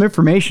up with some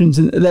information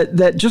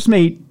that just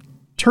may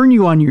turn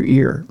you on your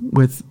ear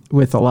with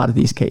a lot of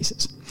these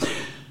cases.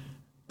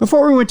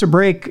 Before we went to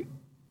break,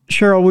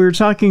 Cheryl, we were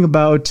talking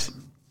about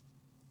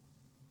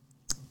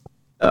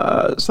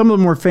some of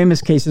the more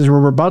famous cases,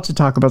 or we're about to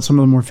talk about some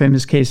of the more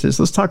famous cases.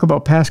 Let's talk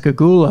about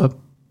Pascagoula.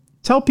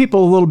 Tell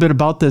people a little bit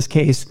about this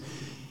case.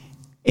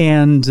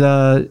 And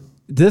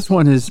this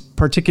one is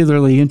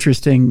particularly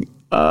interesting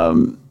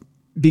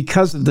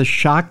because of the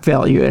shock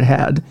value it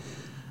had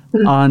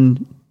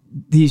on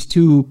these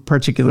two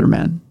particular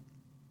men.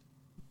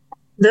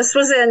 This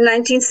was in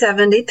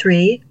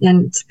 1973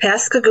 in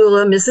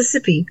Pascagoula,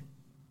 Mississippi.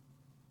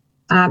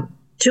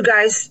 Two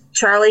guys,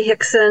 Charlie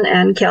Hickson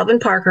and Calvin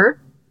Parker,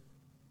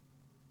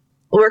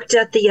 worked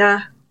at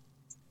the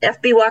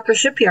F.B. Walker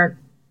shipyard.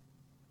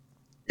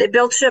 They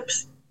built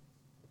ships.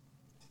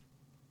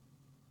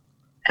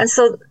 And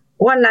so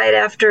one night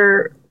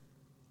after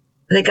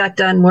they got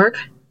done work,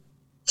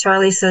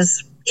 Charlie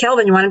says,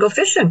 "Calvin, you want to go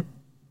fishing?"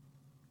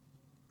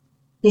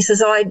 He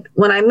says,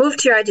 when I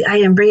moved here, I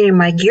didn't bring any of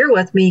my gear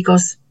with me. He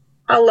goes,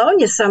 "I'll loan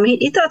you some."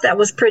 He thought that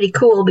was pretty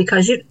cool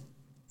because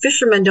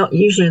fishermen don't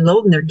usually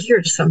loan their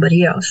gear to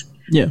somebody else.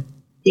 Yeah.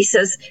 He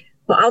says,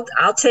 "Well,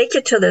 I'll take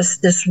you to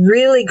this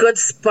really good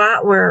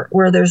spot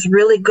where there's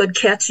really good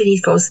catching."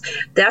 He goes,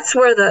 "That's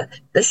where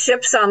the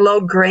ships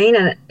unload grain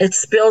and it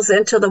spills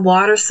into the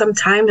water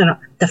sometimes, and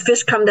the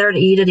fish come there to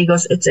eat it." He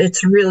goes,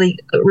 "It's really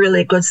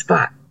a good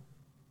spot."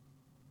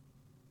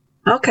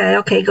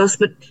 Okay. He goes,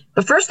 but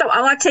first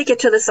I want to take you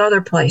to this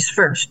other place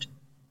first.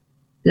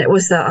 And it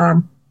was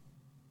the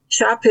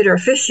Shoppeter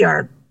fish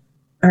yard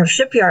or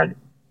shipyard.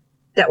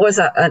 That was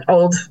an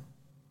old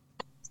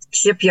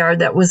shipyard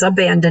that was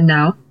abandoned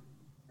now.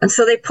 And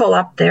so they pull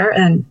up there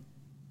and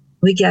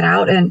we get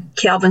out, and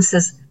Calvin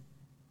says,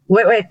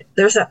 wait,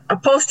 there's a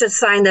posted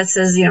sign that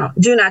says,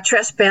 "Do not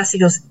trespass." He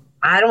goes,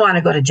 "I don't want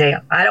to go to jail.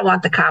 I don't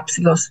want the cops."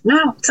 He goes,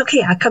 "No, it's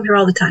okay. I come here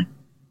all the time."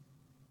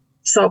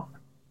 So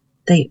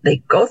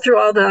they go through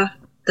all the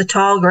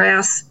tall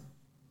grass,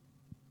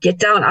 get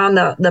down on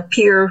the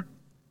pier,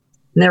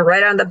 and they're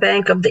right on the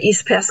bank of the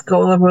East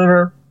Pascagoula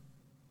River.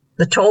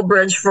 The toll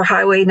bridge for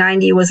Highway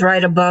 90 was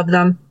right above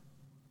them.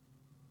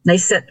 They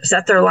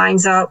set their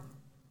lines out.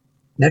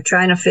 They're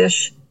trying to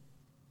fish.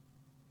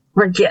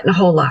 Weren't getting a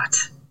whole lot.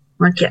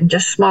 Weren't getting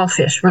just small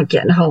fish. Weren't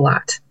getting a whole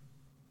lot.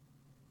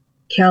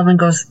 Calvin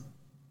goes,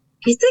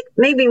 "You think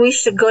maybe we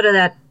should go to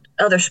that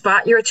other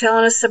spot you were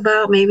telling us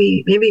about?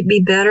 Maybe it'd be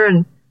better."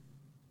 And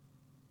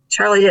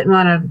Charlie didn't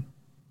want to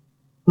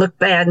look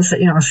bad and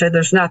say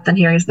there's nothing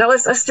here. He goes, "No,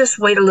 let's just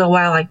wait a little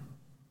while.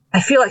 I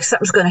feel like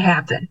something's going to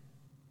happen."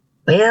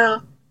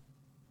 Well,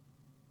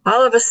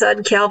 all of a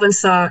sudden, Calvin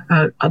saw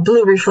a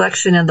blue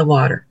reflection in the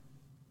water.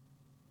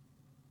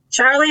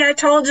 "Charlie, I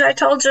told you,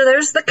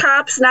 there's the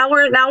cops. Now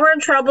we're in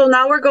trouble.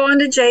 Now we're going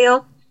to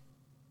jail."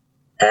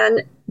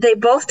 And they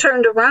both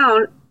turned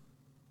around,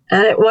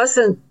 and it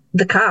wasn't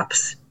the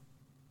cops.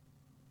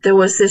 There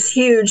was this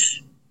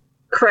huge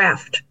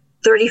craft,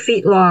 30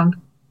 feet long,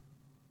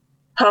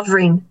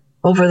 hovering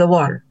over the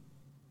water.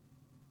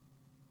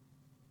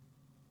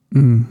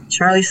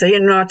 Charlie said he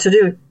didn't know what to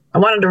do. I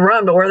wanted to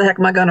run, but where the heck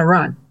am I going to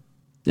run?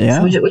 Yeah.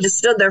 So we just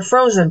stood there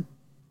frozen.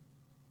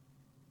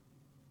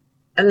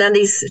 And then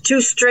these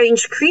two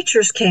strange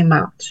creatures came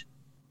out.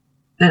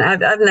 And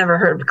I've never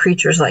heard of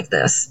creatures like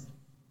this.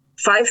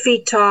 5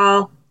 feet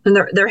tall, and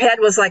their head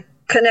was like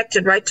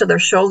connected right to their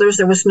shoulders.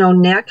 There was no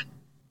neck.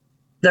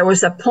 There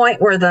was a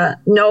point where the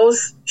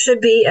nose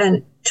should be,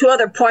 and two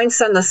other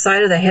points on the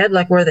side of the head,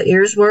 like where the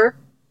ears were.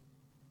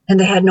 And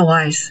they had no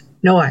eyes.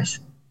 No eyes.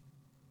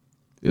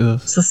 Yeah.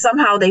 So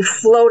somehow they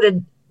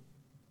floated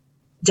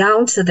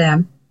down to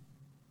them,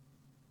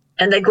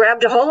 and they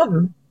grabbed a hold of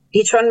them,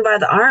 each one by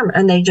the arm,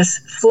 and they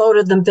just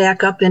floated them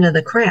back up into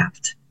the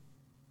craft.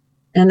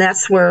 And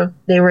that's where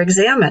they were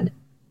examined.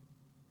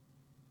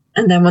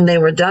 And then when they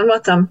were done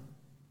with them,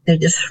 they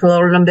just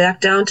floated them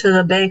back down to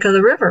the bank of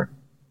the river.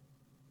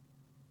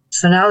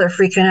 So now they're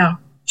freaking out.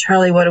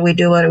 "Charlie, what do we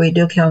do? What do we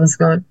do?" Calvin's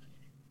going.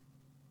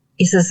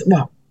 He says,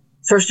 "Well,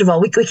 first of all,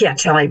 we can't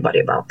tell anybody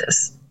about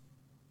this."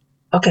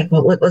 "Okay,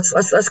 well,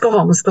 let's go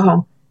home. Let's go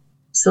home."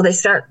 So they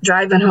start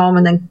driving home,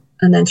 and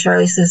then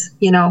Charlie says,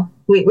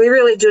 we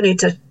really do need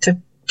to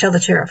tell the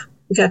sheriff.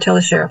 We got to tell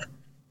the sheriff.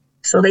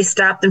 So they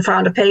stopped and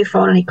found a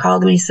payphone, and he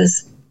called him. And he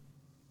says,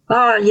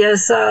 "Oh,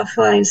 yes,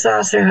 flying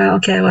saucer.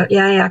 Okay, well,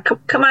 yeah.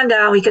 Come on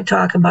down. We could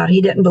talk about it."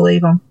 He didn't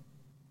believe him.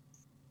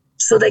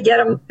 So they get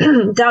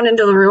him down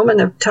into the room, and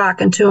they're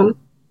talking to him.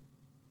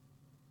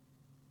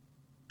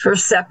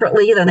 first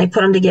separately, then they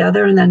put them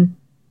together, and then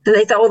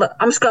they thought, well,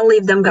 I'm just going to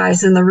leave them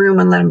guys in the room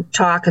and let them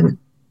talk. And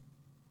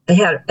they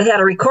had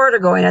a recorder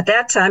going. At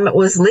that time, it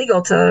was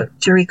legal to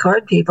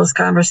record people's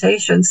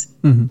conversations.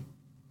 Mm-hmm.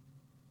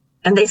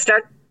 And they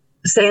start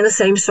saying the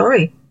same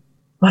story.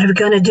 What are we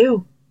going to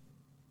do?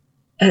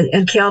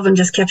 And Calvin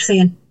just kept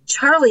saying,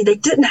 Charlie, they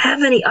didn't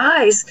have any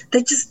eyes.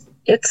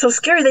 It's so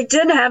scary. They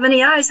didn't have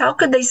any eyes. How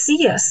could they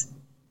see us?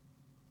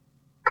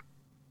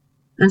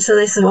 And so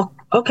they said, well,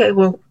 okay,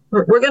 well,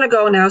 we're going to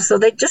go now. So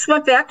they just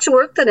went back to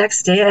work the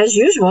next day as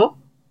usual.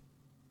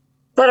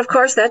 But of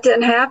course, that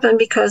didn't happen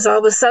because all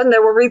of a sudden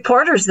there were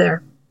reporters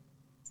there.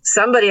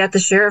 Somebody at the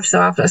sheriff's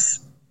office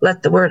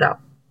let the word out.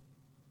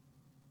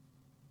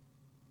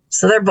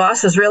 So their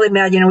boss was really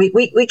mad.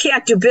 We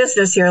can't do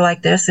business here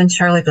like this. And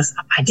Charlie goes,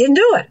 I didn't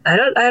do it. I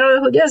don't know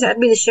who did. It had to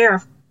be the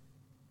sheriff.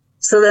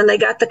 So then they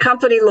got the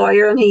company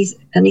lawyer, and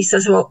he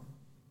says, well,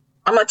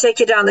 I'm going to take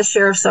you down to the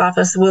sheriff's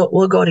office.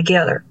 We'll go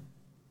together.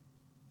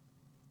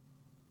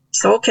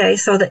 So, okay.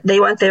 So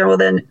they went there. Well,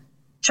 then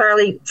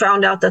Charlie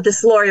found out that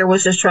this lawyer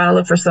was just trying to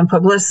look for some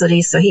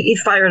publicity. So he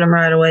fired him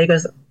right away. He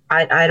goes,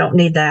 I don't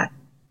need that.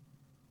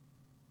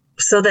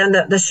 So then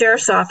the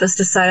sheriff's office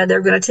decided they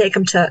were going to take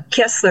him to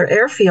Kessler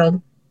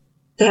Airfield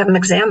to have him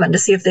examined to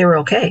see if they were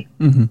okay.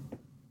 Mm-hmm.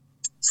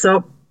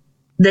 So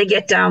they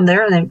get down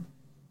there, and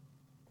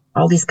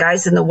all these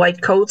guys in the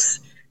white coats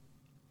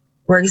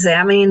were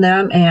examining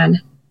them. And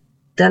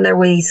then there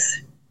were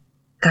these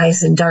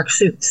guys in dark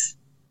suits.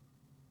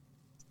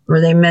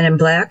 Were they men in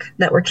black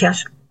that were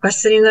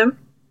questioning them?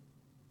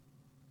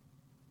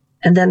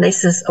 And then they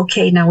says,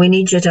 okay, now we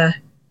need you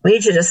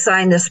to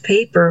sign this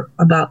paper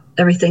about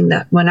everything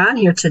that went on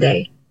here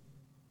today.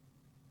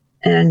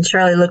 And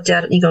Charlie looked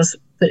at it and he goes,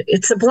 but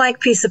it's a blank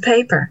piece of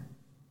paper.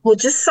 We'll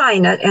just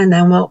sign it, and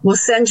then we'll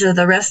send you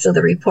the rest of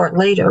the report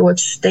later,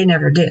 which they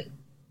never did.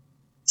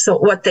 So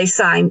what they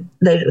signed,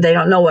 they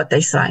don't know what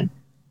they signed.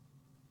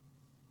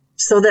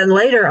 So then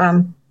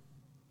later,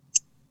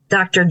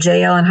 Dr.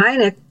 J. Allen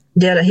Hynek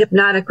did a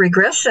hypnotic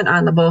regression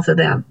on the both of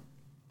them.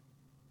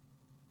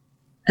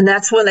 And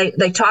that's when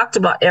they talked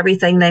about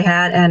everything they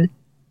had. And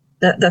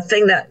the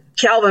thing that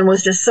Calvin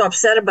was just so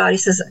upset about, he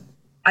says,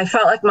 I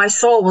felt like my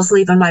soul was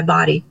leaving my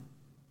body.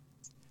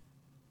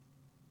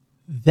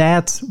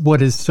 That's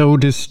what is so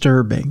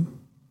disturbing.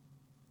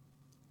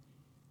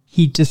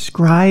 He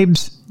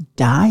describes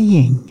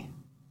dying.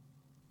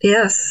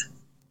 Yes.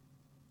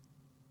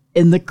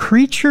 And the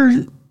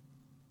creature,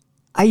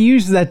 I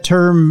use that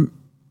term,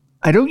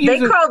 I don't use it.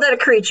 They called it a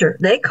creature.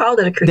 They called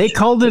it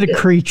a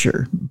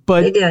creature.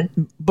 But they did.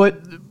 But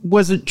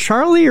was it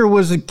Charlie or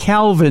was it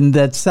Calvin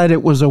that said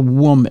it was a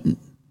woman?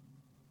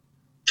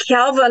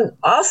 Calvin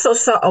also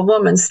saw a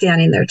woman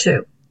standing there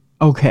too.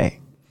 Okay.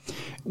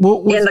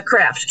 In the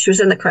craft. She was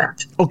in the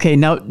craft. Okay.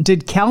 Now,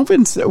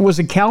 was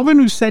it Calvin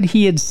who said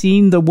he had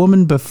seen the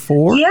woman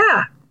before?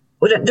 Yeah.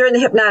 During the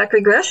hypnotic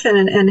regression.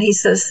 And he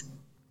says,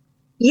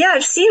 yeah,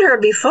 I've seen her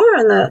before.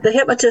 And the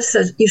hypnotist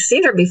says, you've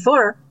seen her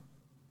before?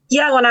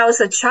 Yeah, when I was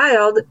a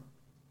child,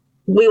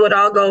 we would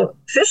all go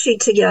fishing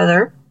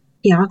together,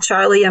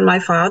 Charlie and my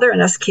father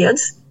and us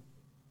kids.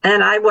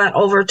 And I went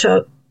over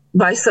to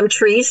buy some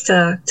trees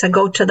to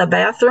go to the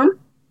bathroom.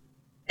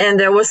 And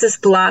there was this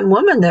blonde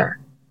woman there.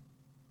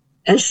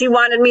 And she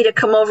wanted me to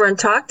come over and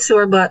talk to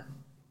her, but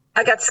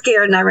I got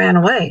scared and I ran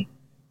away.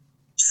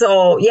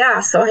 So,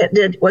 yeah,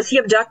 was he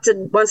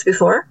abducted once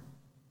before?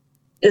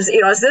 Is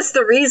this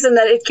the reason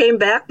that it came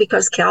back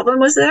because Calvin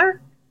was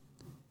there?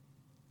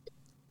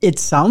 It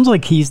sounds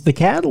like he's the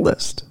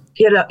catalyst.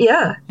 Yeah.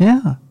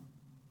 Yeah.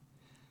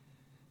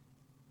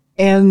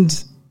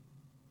 And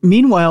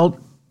meanwhile,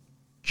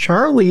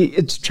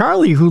 it's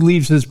Charlie who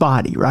leaves his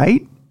body,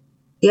 right?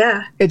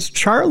 Yeah. It's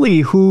Charlie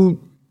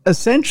who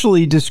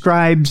essentially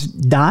describes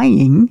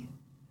dying,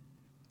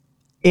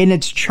 and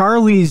it's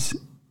Charlie's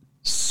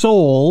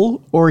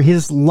soul or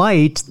his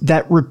light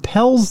that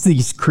repels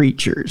these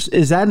creatures.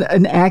 Is that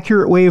an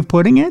accurate way of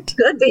putting it?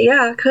 Could be,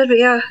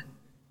 yeah.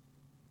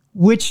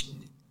 Which,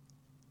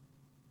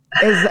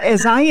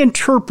 as I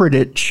interpret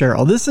it,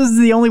 Cheryl, this is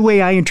the only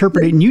way I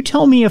interpret it, and you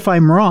tell me if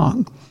I'm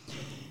wrong.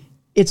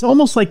 It's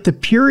almost like the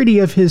purity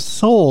of his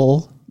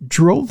soul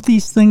drove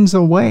these things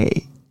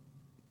away.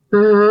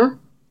 Mm-hmm.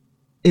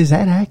 Is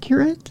that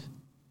accurate?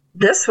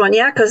 This one,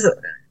 yeah, because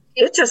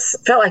it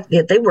just felt like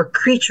they were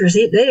creatures.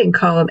 They didn't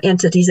call them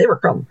entities. They were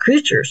called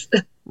creatures.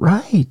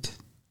 Right.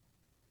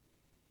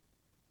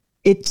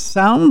 It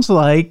sounds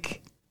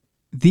like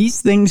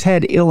these things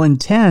had ill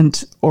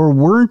intent or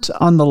weren't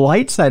on the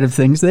light side of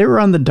things. They were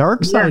on the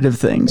dark side of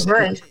things.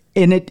 Right.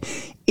 And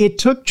it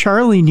took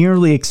Charlie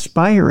nearly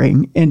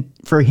expiring and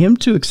for him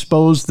to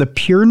expose the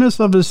pureness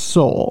of his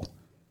soul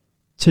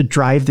to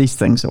drive these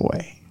things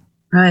away.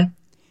 Right.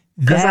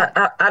 Because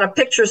out of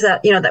pictures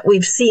that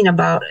we've seen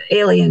about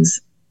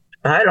aliens,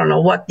 I don't know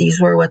what these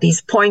were, with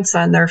these points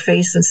on their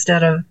face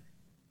instead of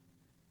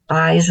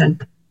eyes,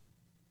 and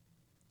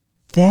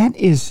that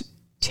is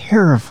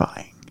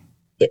terrifying.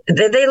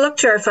 They look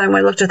terrifying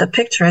when I looked at the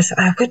picture. I said,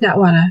 I would not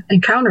want to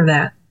encounter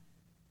that.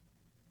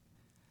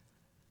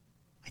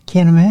 I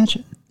can't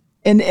imagine.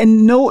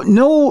 And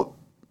no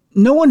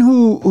one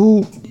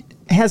who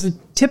has a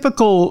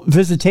typical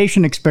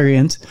visitation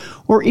experience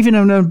or even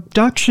an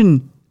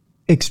abduction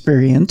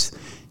experience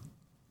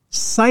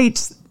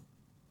cites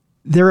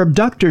their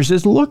abductors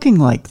as looking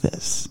like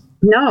this.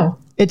 No.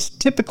 It's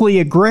typically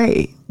a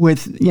gray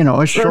with,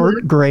 a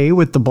short gray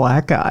with the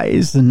black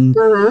eyes. And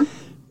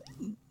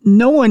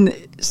no one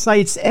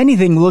cites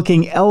anything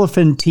looking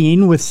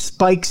elephantine with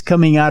spikes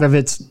coming out of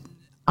its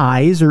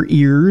eyes or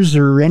ears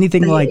or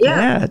anything like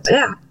that.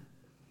 Yeah.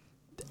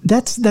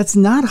 That's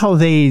not how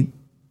they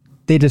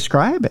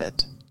describe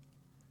it.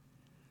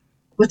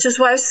 Which is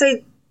why I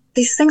say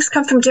these things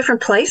come from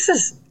different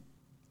places.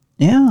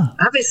 Yeah.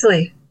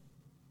 Obviously.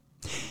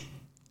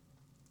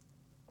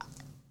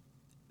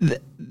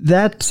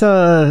 That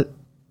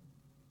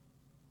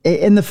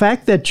and the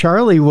fact that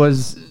Charlie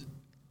was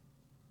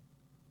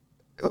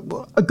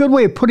a good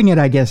way of putting it,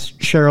 I guess,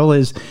 Cheryl,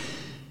 is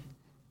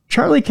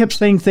Charlie kept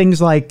saying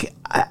things like,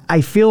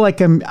 I feel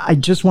like I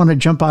just want to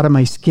jump out of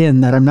my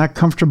skin, that I'm not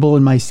comfortable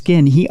in my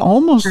skin. He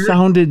almost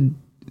sounded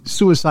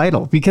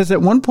suicidal because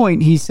at one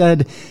point he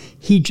said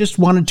he just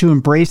wanted to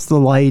embrace the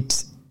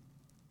light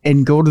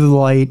and go to the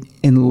light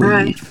and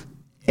leave. Right.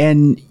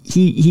 And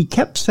he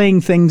kept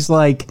saying things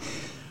like,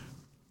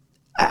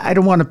 I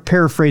don't want to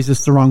paraphrase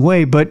this the wrong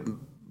way, but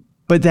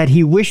that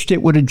he wished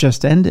it would have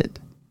just ended.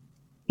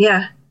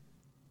 Yeah.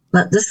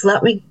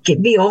 Let me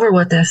be over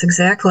with this.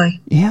 Exactly.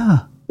 Yeah.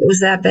 It was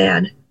that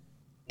bad.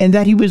 And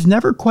that he was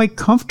never quite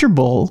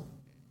comfortable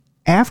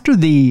after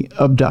the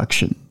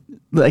abduction.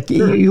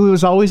 He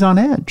was always on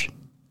edge.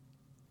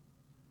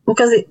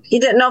 Because he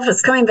didn't know if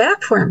it's coming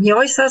back for him. He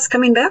always thought it's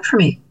coming back for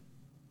me.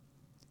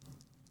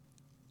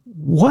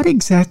 What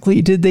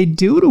exactly did they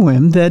do to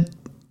him that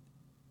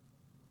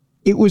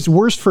it was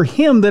worse for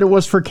him than it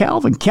was for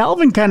Calvin?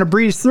 Calvin kind of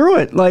breezed through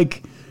it.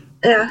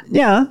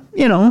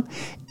 Yeah,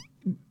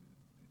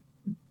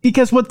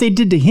 because what they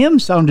did to him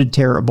sounded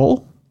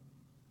terrible.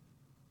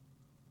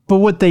 But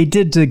what they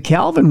did to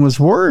Calvin was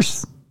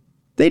worse.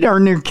 They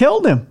darn near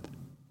killed him.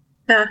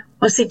 Yeah.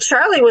 Well, see,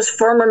 Charlie was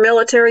former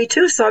military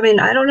too. So, I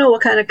don't know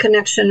what kind of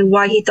connection and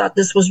why he thought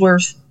this was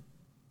worse.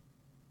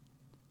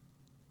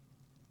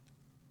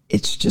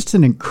 It's just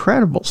an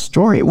incredible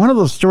story. One of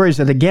those stories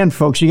that, again,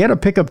 folks, you got to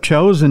pick up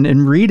Chosen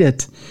and read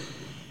it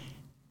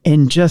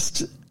and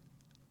just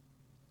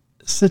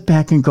sit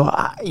back and go,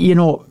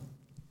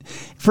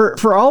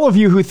 for all of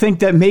you who think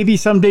that maybe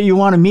someday you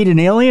want to meet an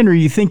alien or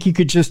you think you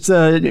could just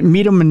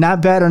meet them and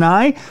not bat an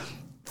eye,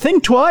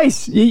 think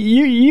twice.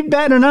 You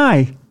bat an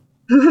eye.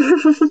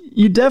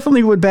 You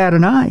definitely would bat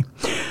an eye.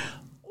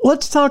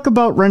 Let's talk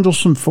about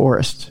Rendlesham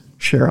Forest,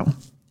 Cheryl,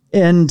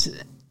 and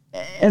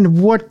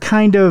what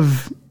kind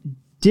of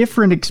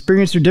different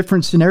experience or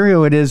different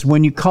scenario it is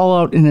when you call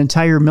out an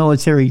entire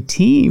military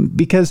team,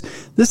 because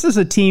this is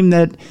a team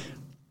that,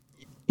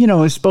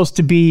 is supposed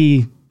to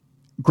be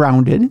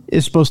grounded,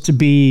 is supposed to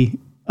be,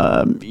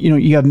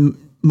 you have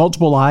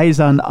multiple eyes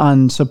on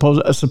a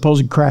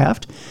supposed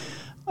craft.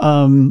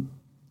 And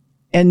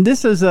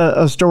this is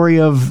a story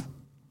of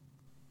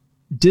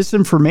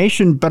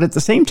disinformation, but at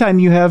the same time,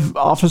 you have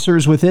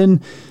officers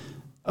within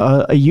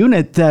a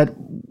unit that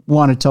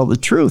want to tell the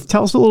truth.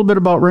 Tell us a little bit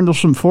about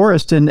Rendlesham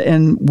Forest,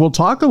 and we'll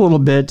talk a little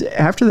bit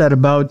after that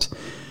about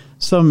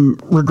some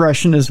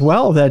regression as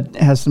well that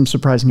has some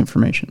surprising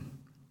information.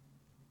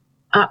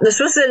 This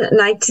was in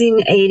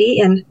 1980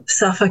 in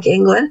Suffolk,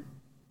 England,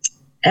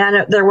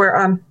 and there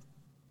were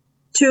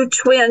two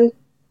twin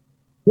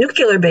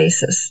nuclear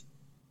bases.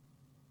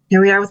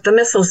 Here we are with the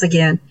missiles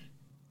again.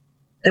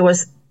 There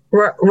was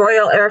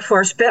Royal Air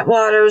Force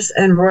Bentwaters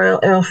and Royal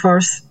Air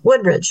Force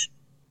Woodbridge.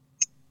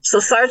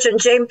 So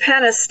Sergeant James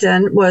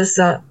Peniston was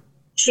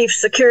Chief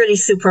Security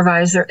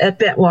Supervisor at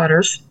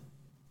Bentwaters,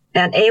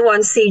 and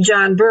A1C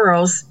John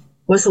Burroughs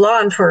was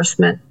law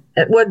enforcement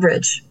at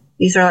Woodbridge.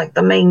 These are like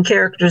the main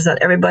characters that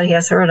everybody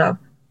has heard of.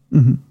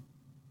 Mm-hmm.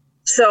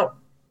 So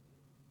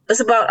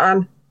it's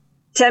about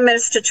 10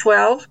 minutes to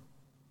 12,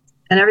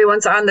 and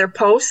everyone's on their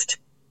post.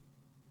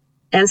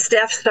 And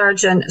Staff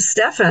Sergeant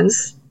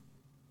Steffens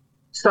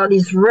saw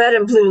these red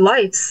and blue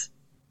lights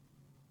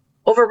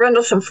over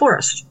Rendlesham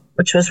Forest,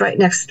 which was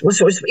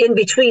was in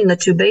between the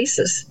two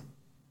bases.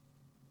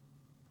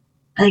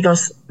 And he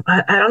goes,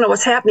 I don't know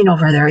what's happening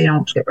over there.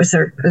 Is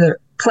there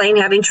plane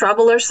having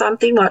trouble or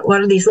something?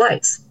 What are these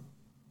lights?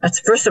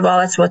 First of all,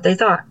 that's what they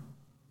thought.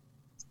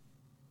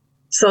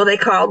 So they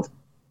called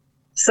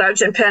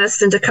Sergeant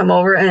Peniston to come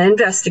over and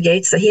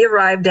investigate. So he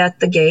arrived at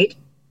the gate,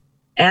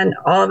 and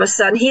all of a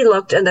sudden he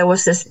looked, and there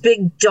was this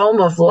big dome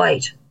of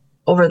light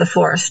over the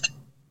forest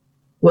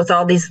with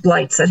all these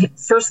lights. And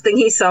first thing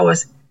he saw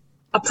was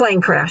a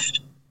plane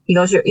crashed. He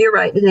goes, you're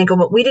right. And they go,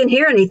 but we didn't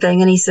hear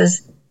anything. And he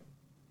says,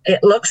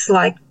 it looks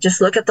like, just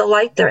look at the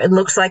light there. It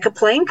looks like a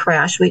plane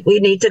crash. We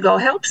need to go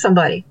help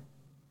somebody.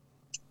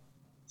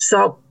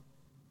 So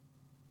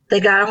they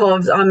got a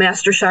hold of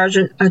Master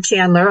Sergeant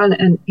Chandler,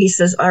 and he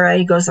says, all right,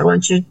 he goes, I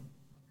want you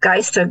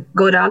guys to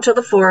go down to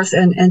the forest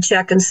and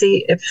check and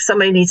see if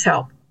somebody needs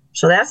help.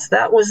 So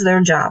that was their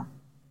job.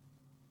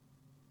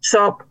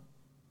 So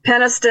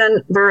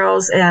Peniston,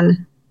 Burroughs,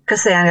 and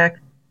Cassandra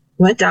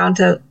went down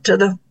to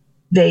the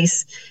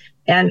base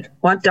and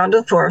went down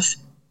to the force.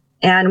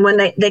 And when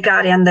they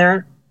got in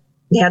there,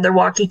 they had their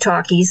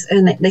walkie-talkies,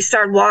 and they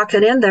started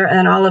walking in there,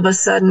 and all of a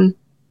sudden,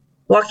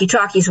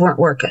 walkie-talkies weren't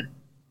working.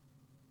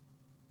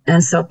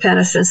 And so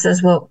Peniston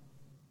says, well,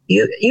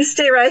 you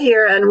stay right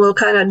here, and we'll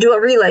kind of do a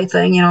relay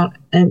thing,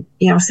 and,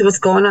 see what's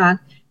going on.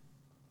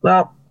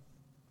 Well,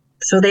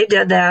 so they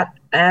did that,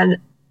 and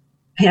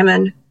him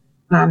and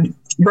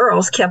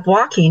Burroughs kept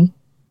walking.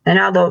 And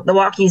now the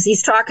walkies,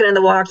 he's talking in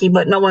the walkie,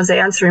 but no one's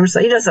answering him,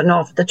 so he doesn't know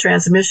if the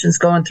transmission's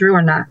going through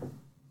or not.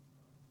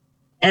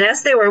 And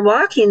as they were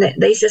walking,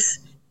 they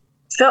just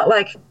felt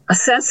like a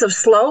sense of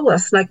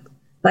slowness,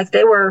 like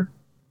they were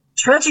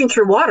trudging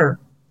through water.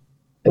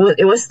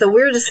 It was the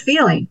weirdest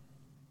feeling.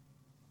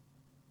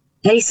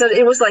 And he said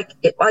it was like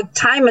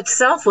time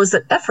itself was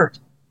an effort.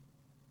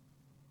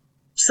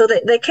 So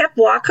they kept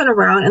walking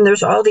around, and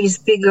there's all these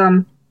big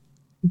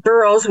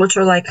burrows, which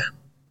are like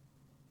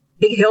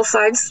big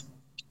hillsides,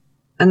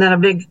 and then a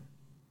big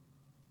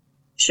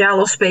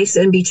shallow space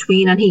in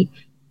between. And he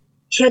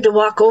had to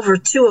walk over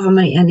two of them,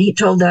 and he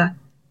told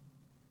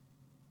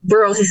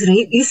Burroughs, he said,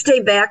 you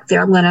stay back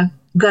there. I'm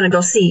gonna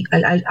go see.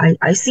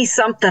 I see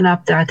something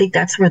up there. I think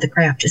that's where the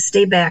craft is.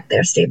 Stay back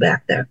there. Stay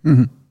back there.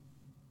 Mm-hmm.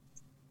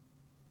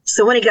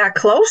 So when he got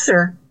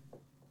closer,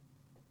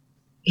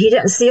 he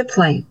didn't see a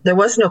plane. There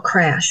was no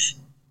crash.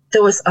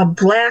 There was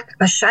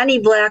a shiny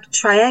black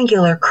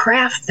triangular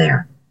craft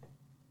there.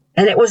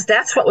 And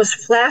that's what was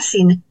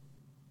flashing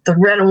the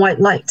red and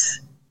white lights.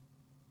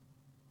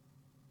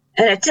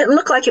 And it didn't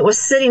look like it was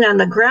sitting on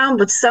the ground,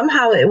 but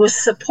somehow it was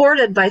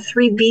supported by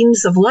 3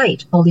 beams of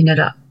light holding it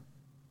up.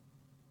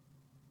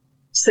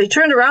 So he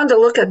turned around to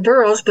look at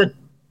Burroughs, but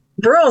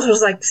Burroughs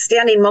was like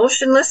standing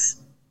motionless.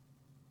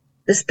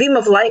 This beam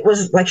of light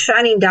was like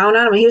shining down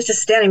on him, and he was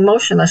just standing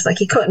motionless, like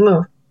he couldn't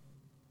move.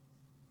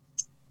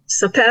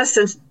 So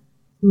Peniston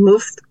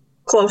moved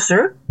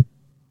closer,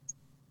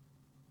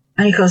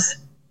 and he goes,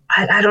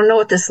 I don't know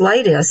what this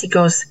light is. He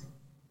goes,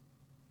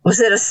 was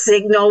it a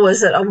signal?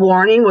 Was it a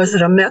warning? Was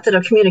it a method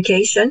of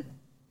communication?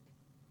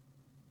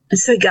 And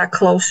so he got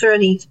closer,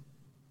 and he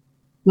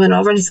went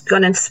over, and he's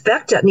going to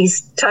inspect it, and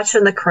he's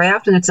touching the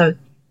craft, and it's a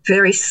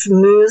very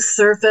smooth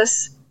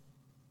surface.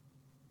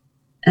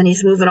 And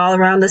he's moving all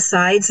around the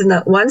sides. And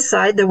the one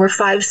side, there were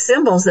 5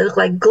 symbols that looked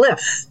like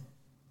glyphs.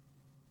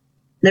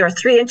 They were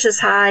 3 inches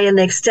high, and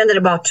they extended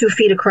about 2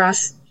 feet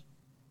across.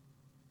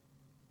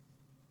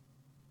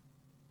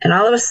 And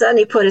all of a sudden,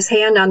 he put his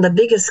hand on the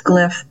biggest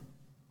glyph,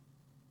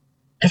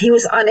 and he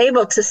was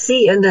unable to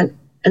see. And then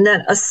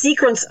a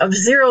sequence of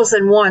zeros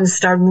and ones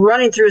started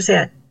running through his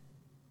head.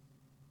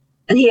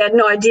 And he had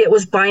no idea it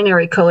was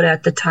binary code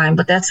at the time,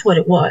 but that's what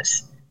it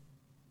was.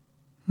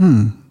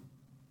 And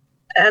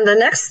the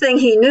next thing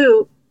he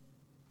knew,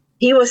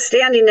 he was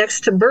standing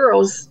next to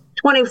Burroughs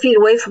 20 feet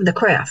away from the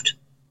craft.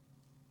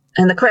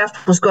 And the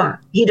craft was gone.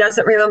 He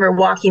doesn't remember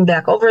walking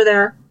back over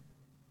there.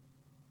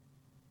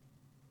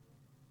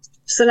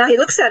 So now he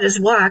looks at his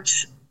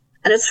watch,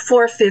 and it's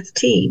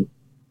 4:15.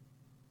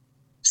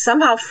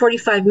 Somehow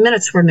 45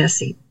 minutes were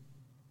missing.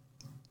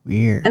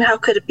 Weird. And how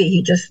could it be?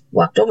 He just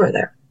walked over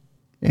there.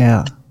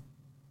 Yeah.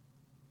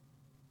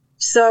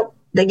 So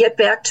they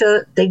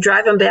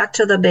drive him back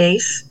to the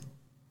base.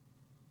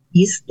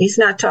 He's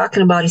not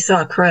talking about he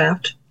saw a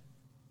craft.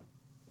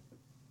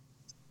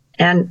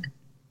 And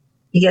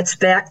he gets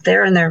back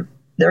there, and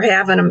they're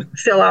having him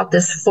fill out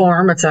this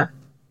form. It's a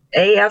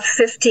AF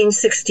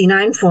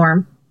 1569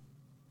 form.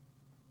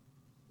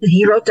 And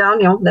he wrote down,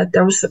 that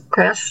there was a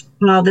crash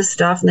and all this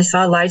stuff, and they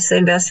saw lights, they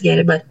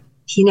investigated, but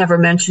he never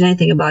mentioned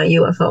anything about a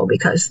UFO,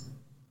 because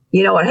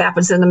you know what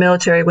happens in the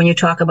military when you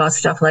talk about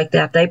stuff like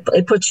that. They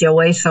put you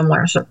away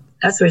somewhere. So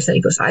that's what he said.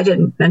 He goes, I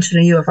didn't mention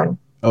a UFO.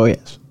 Oh,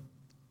 yes.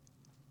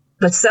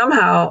 But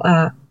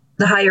somehow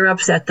the higher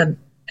ups at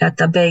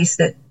the base,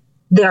 that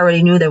they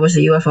already knew there was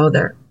a UFO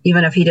there,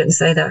 even if he didn't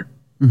say that.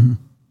 Mm-hmm.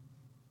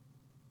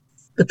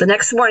 But the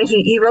next morning,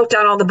 he wrote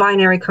down all the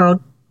binary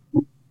code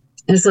in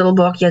his little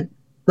book. He had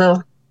a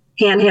little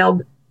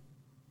handheld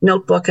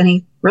notebook, and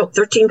he wrote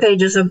 13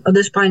 pages of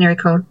this binary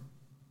code.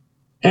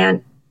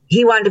 And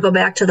he wanted to go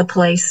back to the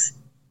place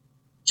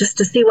just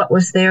to see what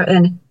was there.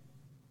 And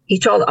he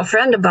told a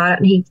friend about it,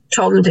 and he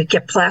told him to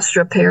get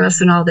plaster of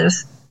Paris and all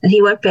this. And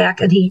he went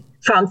back, and he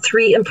found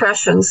 3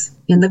 impressions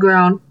in the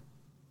ground,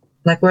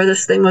 like where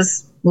this thing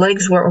was,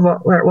 legs were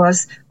where it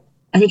was.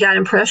 And he got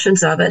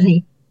impressions of it, and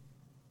he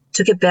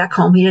took it back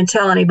home. He didn't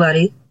tell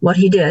anybody what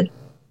he did,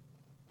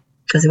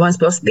 because he wasn't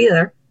supposed to be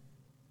there.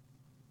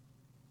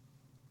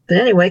 But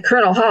anyway,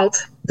 Colonel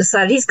Halt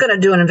decided he's going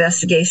to do an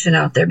investigation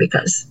out there,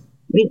 because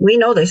we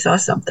know they saw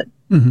something.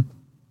 Mm-hmm.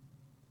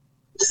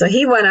 So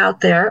he went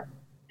out there,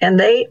 and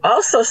they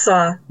also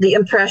saw the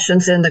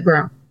impressions in the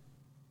ground.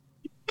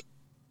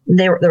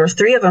 There were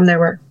 3 of them. They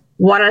were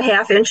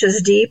 1.5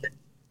 inches deep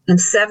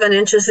and 7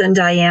 inches in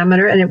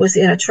diameter, and it was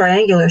in a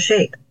triangular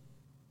shape.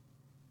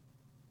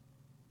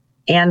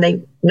 And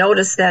they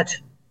noticed that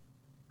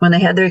when they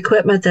had their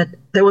equipment, that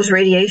there was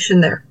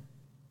radiation there.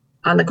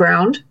 on the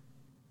ground,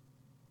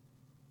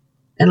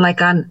 and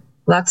like on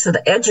lots of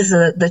the edges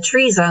of the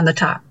trees on the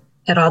top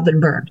had all been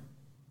burned.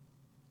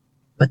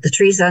 But the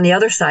trees on the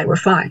other side were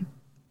fine.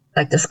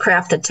 Like this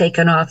craft had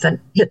taken off and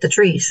hit the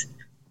trees.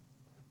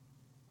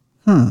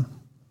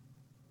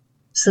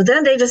 So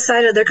then they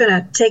decided they're going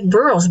to take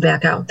Burroughs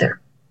back out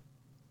there.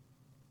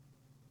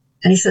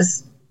 And he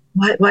says,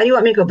 why do you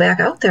want me to go back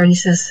out there? And he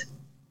says,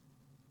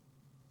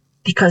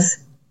 because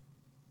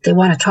they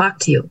want to talk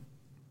to you.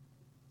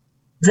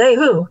 They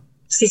who?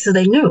 See, so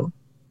they knew.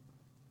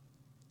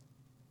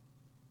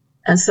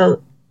 And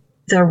so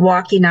they're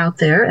walking out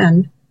there,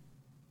 and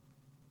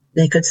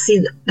they could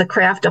see the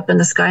craft up in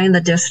the sky in the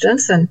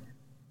distance. And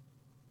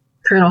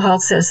Colonel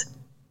Halt says,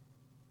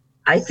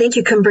 I think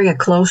you can bring it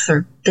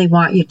closer. They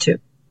want you to.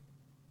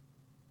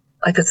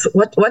 Like, it's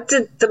what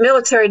did the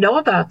military know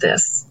about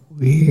this?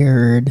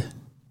 Weird.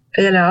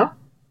 You know?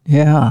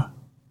 Yeah.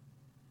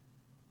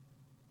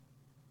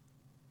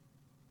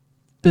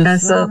 Bizarre.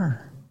 And so,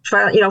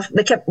 finally,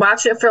 they kept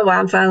watching it for a while,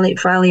 and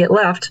finally it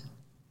left.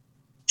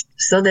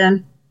 So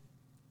then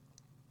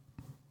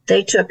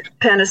they took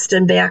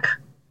Peniston back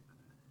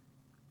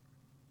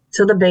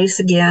to the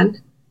base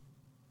again,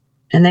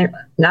 and they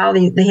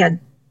had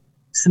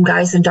some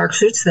guys in dark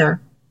suits there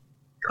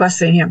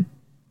questioning him.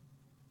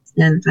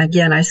 And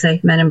again, I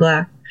say men in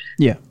black.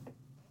 Yeah.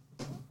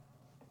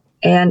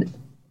 And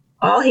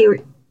he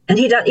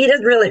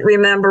didn't really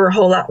remember a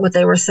whole lot what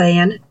they were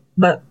saying,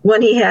 but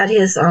when he had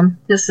his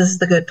this is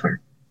the good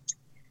part.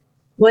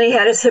 When he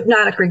had his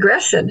hypnotic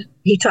regression,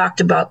 he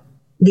talked about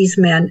these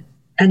men,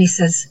 and he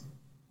says,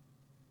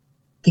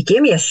 they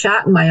gave me a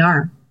shot in my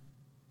arm.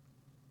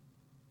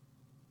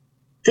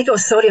 I think it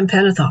was sodium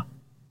pentothal.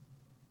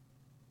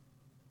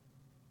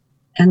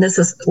 And this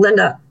is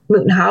Linda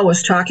Moulton Howe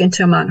was talking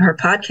to him on her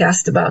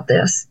podcast about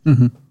this.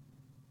 Mm-hmm.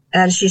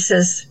 And she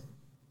says,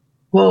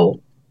 well,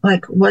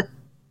 like, what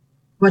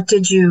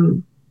did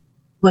you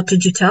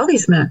tell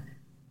these men?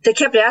 They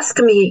kept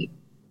asking me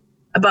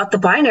about the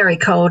binary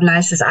code, and I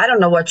says, I don't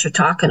know what you're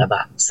talking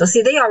about. So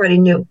see, they already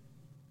knew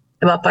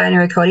about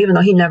binary code, even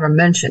though he never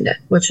mentioned it,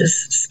 which is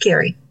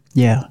scary.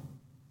 Yeah.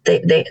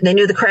 They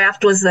knew the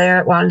craft was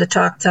there, wanted to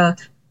talk to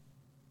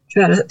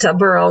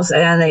Burroughs,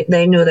 and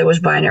they knew there was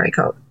binary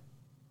code.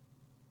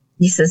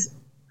 He says,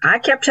 I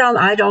kept telling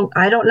them,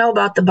 I don't know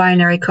about the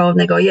binary code. And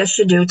they go, yes,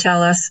 you do.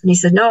 Tell us. And he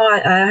said, no, I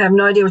have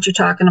no idea what you're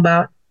talking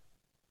about.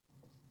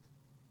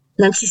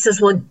 And then she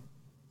says, well,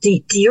 do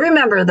you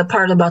remember the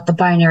part about the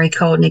binary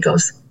code? And he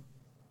goes,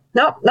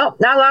 nope, not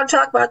allowed to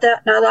talk about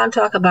that. Not allowed to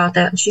talk about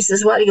that. And she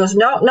says, what? He goes,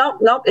 no,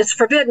 it's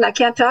forbidden. I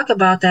can't talk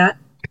about that.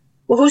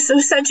 Well, who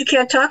said you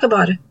can't talk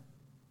about it?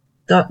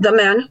 The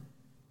men.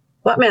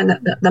 What men?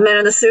 The men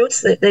in the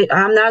suits.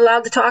 I'm not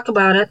allowed to talk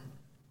about it.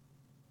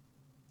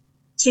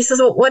 She says,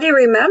 well, what do you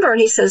remember? And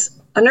he says,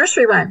 a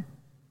nursery rhyme.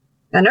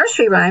 A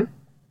nursery rhyme?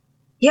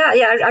 Yeah,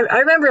 I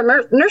remember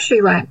a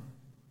nursery rhyme.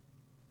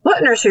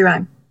 What nursery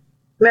rhyme?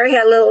 Mary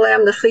had a little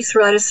lamb, the fleece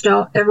were white as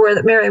snow. Everywhere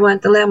that Mary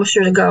went, the lamb was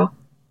sure to go.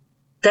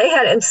 They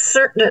had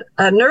inserted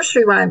a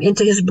nursery rhyme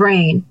into his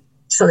brain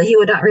so that he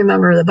would not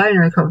remember the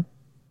binary code.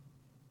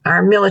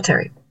 Our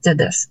military did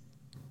this.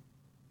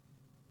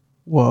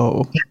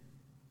 Whoa. Yeah.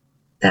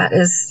 That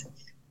is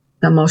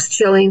the most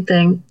chilling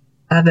thing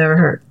I've ever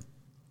heard.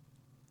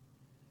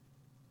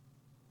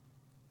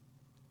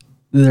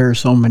 There are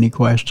so many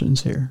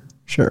questions here,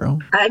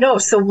 Cheryl. I know.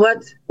 So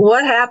what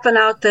happened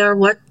out there?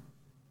 What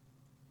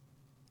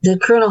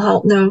did Colonel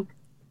Halt know?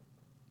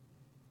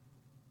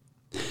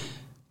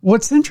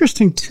 What's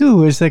interesting,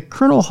 too, is that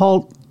Colonel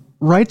Halt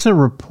writes a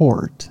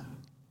report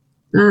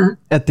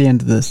at the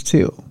end of this,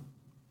 too,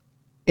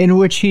 in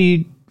which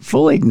he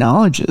fully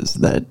acknowledges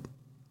that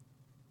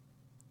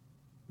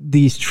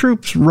these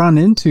troops run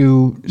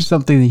into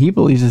something that he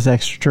believes is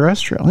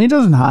extraterrestrial. He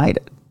doesn't hide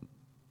it.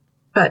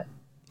 But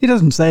he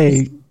doesn't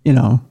say,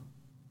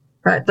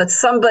 Right, but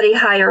somebody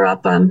higher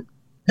up than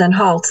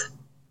Halt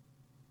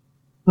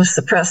was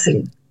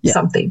suppressing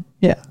something.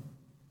 Yeah.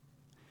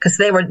 Because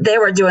they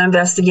were doing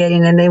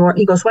investigating, and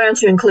he goes, why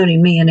aren't you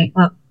including me? And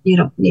well, you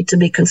don't need to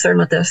be concerned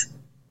with this.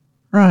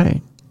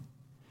 Right.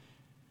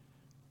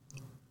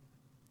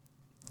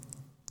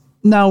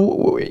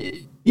 Now,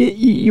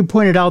 you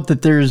pointed out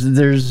that there's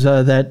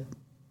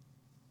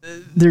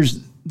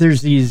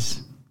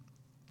these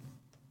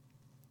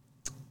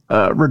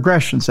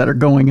regressions that are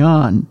going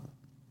on.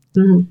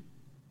 Mm-hmm.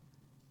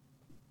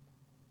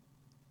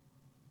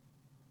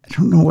 I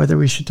don't know whether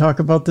we should talk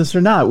about this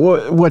or not.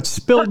 What's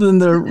spilled in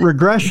the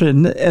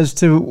regression as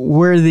to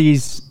where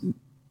these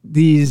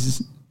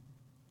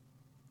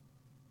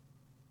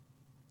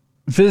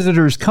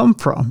visitors come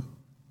from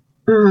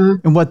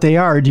and what they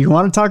are. Do you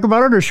want to talk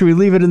about it, or should we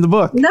leave it in the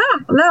book? No,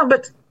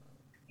 but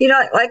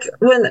like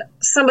when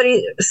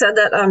somebody said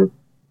that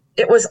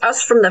it was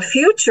us from the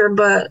future,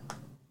 but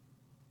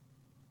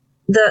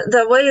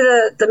the way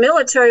the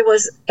military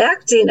was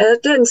acting,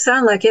 it didn't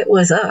sound like it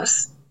was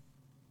us.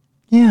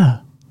 Yeah.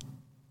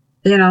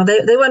 They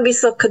wouldn't be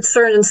so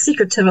concerned and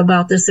secretive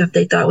about this if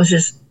they thought it was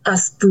just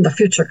us from the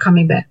future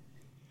coming back.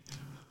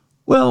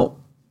 Well,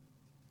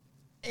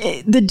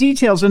 the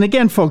details, and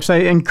again, folks, I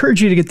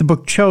encourage you to get the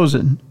book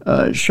Chosen,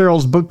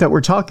 Cheryl's book that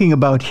we're talking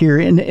about here,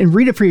 and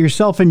read it for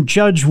yourself and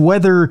judge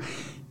whether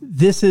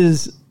this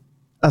is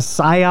a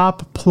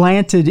psyop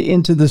planted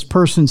into this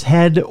person's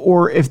head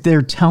or if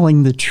they're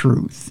telling the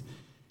truth.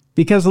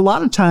 Because a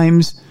lot of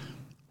times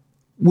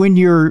when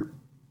you're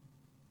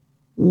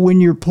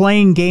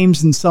playing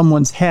games in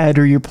someone's head,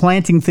 or you're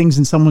planting things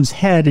in someone's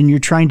head and you're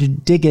trying to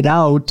dig it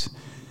out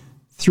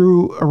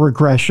through a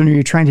regression, or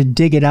you're trying to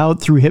dig it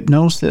out through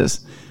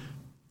hypnosis,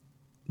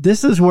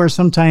 this is where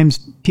sometimes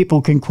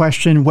people can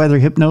question whether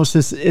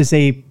hypnosis is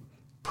a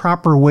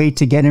proper way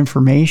to get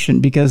information,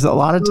 because a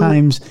lot of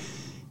times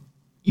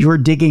you're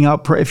digging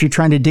out, if you're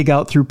trying to dig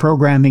out through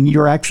programming,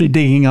 you're actually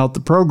digging out the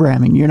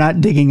programming. You're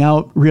not digging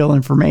out real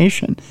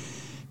information,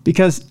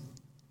 because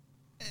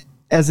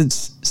as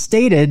it's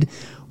stated,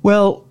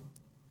 well,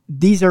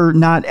 these are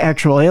not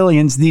actual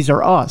aliens. These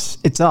are us.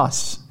 It's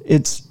us.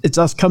 It's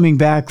us coming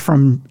back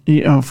from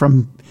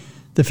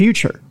the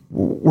future.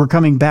 We're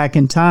coming back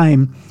in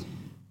time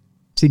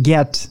to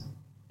get,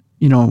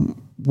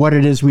 what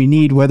it is we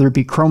need, whether it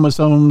be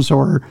chromosomes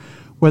or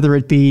whether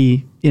it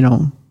be,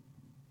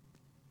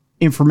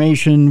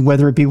 information,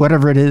 whether it be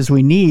whatever it is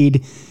we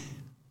need,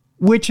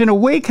 which in a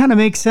way kind of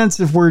makes sense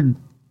if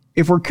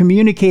we're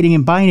communicating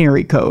in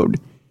binary code.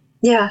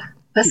 Yeah,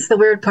 that's the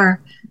weird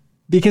part.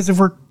 Because if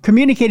we're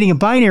communicating in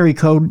binary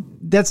code,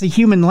 that's a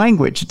human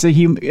language. It's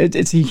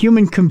a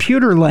human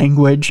computer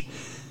language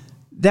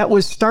that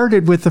was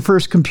started with the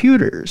first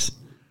computers.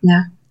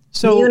 Yeah.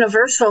 So the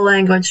universal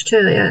language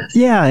too, yes.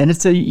 Yeah, and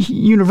it's a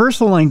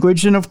universal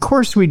language, and of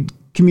course we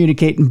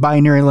communicate in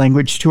binary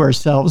language to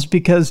ourselves,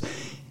 because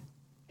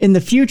in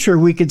the future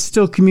we could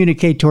still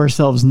communicate to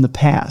ourselves in the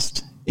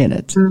past in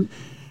it.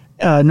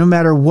 No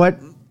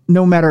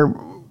matter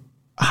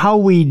how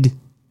we'd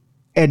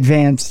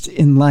advanced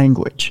in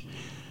language.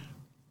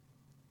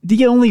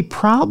 The only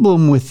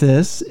problem with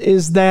this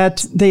is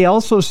that they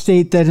also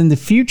state that in the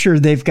future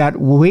they've got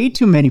way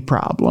too many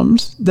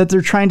problems that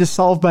they're trying to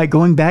solve by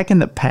going back in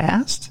the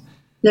past.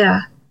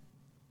 Yeah.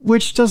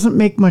 Which doesn't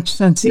make much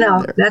sense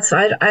either. No,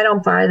 I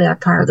don't buy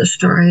that part of the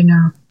story,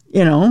 no.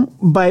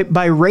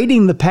 By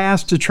raiding the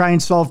past to try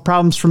and solve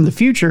problems from the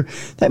future,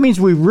 that means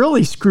we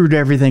really screwed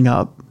everything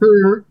up.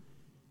 Mm-hmm.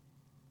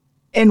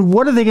 And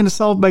what are they going to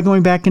solve by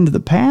going back into the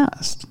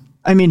past?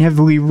 I mean, have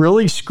we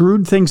really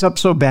screwed things up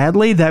so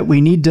badly that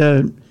we need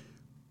to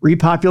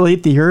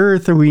repopulate the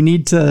earth, or we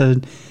need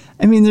to,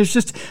 there's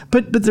just,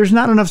 but there's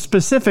not enough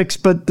specifics.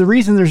 But the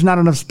reason there's not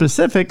enough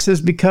specifics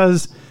is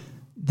because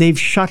they've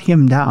shut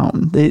him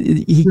down.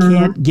 He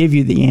can't give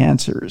you the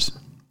answers.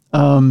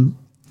 And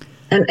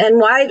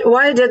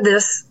why did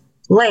this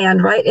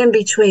land right in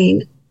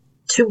between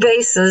two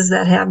bases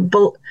that have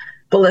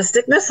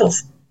ballistic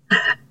missiles?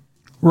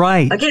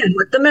 Right. Again,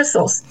 with the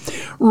missiles.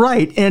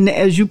 Right. And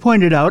as you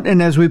pointed out,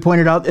 and as we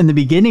pointed out in the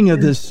beginning of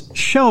this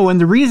show, and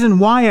the reason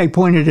why I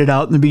pointed it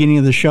out in the beginning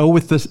of the show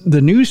with the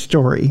news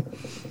story,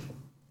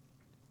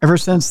 ever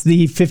since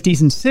the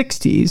 50s and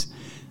 60s,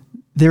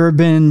 there have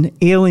been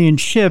alien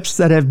ships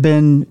that have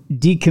been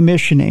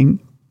decommissioning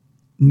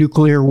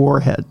nuclear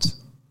warheads.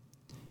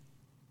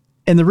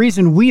 And the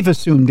reason we've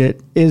assumed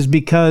it is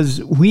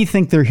because we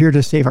think they're here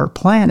to save our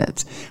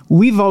planet.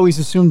 We've always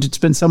assumed it's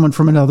been someone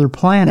from another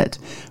planet.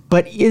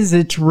 But is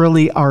it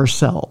really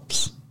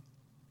ourselves?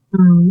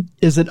 Mm-hmm.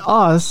 Is it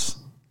us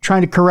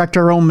trying to correct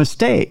our own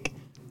mistake?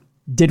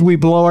 Did we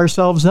blow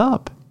ourselves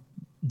up?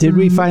 Did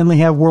we finally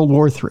have World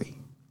War III?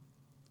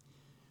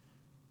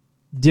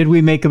 Did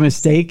we make a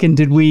mistake, and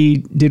did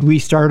we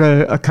start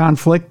a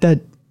conflict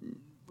that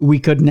we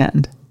couldn't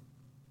end?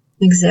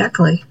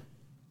 Exactly.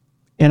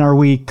 And are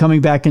we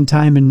coming back in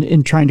time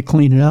and trying to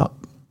clean it up?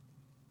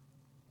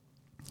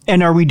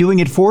 And are we doing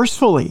it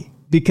forcefully?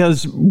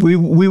 Because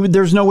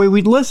there's no way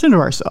we'd listen to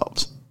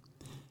ourselves.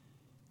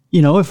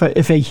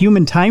 If a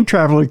human time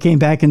traveler came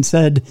back and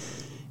said,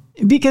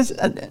 because,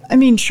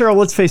 Cheryl,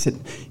 let's face it.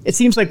 It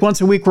seems like once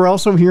a week we're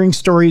also hearing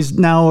stories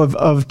now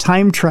of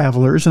time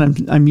travelers,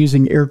 and I'm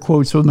using air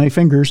quotes with my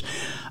fingers,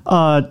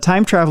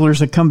 time travelers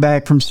that come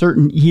back from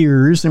certain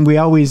years, and we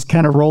always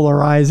kind of roll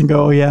our eyes and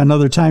go, oh yeah,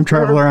 another time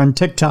traveler on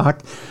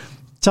TikTok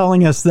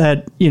telling us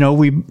that,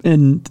 we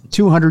in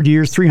 200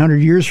 years, 300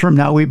 years from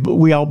now,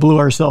 we all blew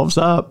ourselves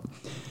up.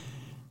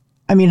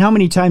 How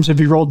many times have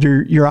you rolled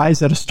your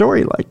eyes at a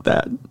story like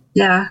that?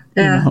 Yeah.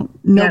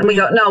 We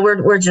go, no,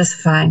 we're just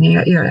fine.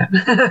 You're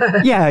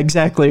Yeah,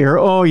 exactly. Or,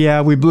 oh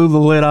yeah, we blew the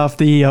lid off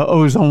the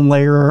ozone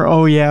layer. Or,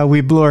 oh yeah,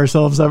 we blew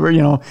ourselves up.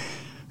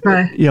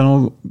 Right.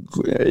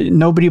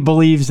 Nobody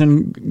believes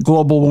in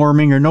global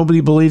warming, or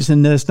nobody believes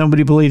in this,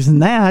 nobody believes in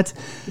that.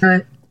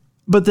 Right.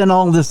 But then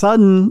all of a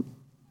sudden,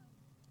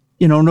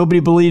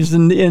 nobody believes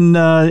in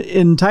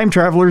time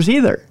travelers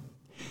either.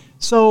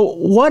 So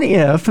what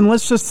if, and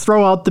let's just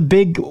throw out the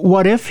big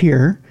what if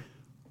here,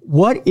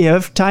 what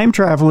if time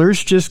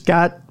travelers just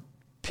got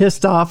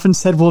pissed off and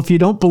said, well, if you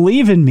don't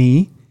believe in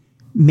me,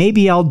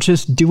 maybe I'll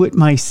just do it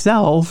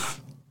myself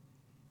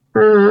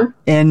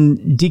and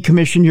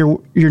decommission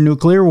your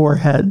nuclear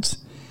warheads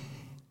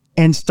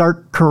and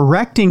start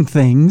correcting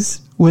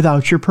things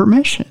without your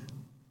permission.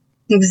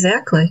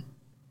 Exactly.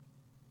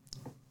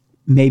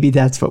 Maybe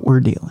that's what we're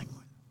dealing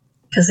with.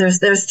 Because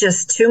there's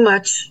just too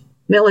much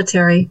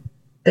military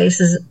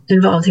bases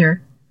involved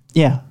here.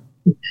 Yeah.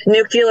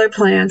 Nuclear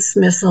plants,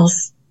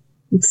 missiles.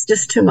 It's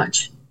just too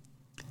much.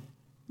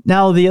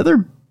 Now, the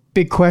other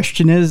big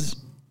question is,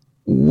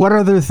 what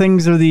other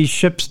things are these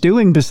ships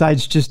doing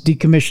besides just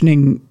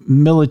decommissioning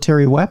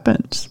military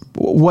weapons?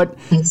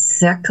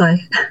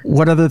 Exactly.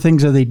 What other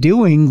things are they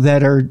doing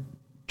that are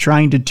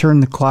trying to turn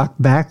the clock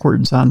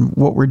backwards on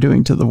what we're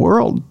doing to the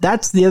world?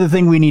 That's the other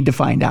thing we need to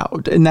find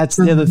out. And that's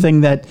the other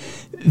thing that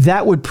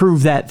would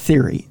prove that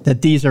theory,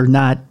 that these are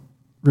not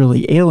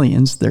really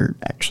aliens, they're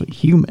actually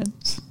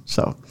humans.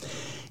 So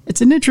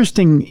it's an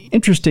interesting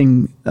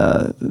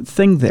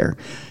thing there.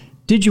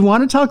 Did you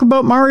want to talk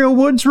about Mario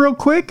Woods real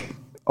quick?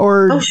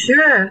 Or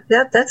sure.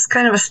 That's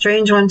kind of a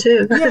strange one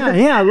too.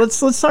 yeah. Let's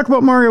talk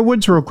about Mario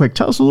Woods real quick.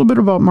 Tell us a little bit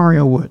about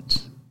Mario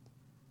Woods.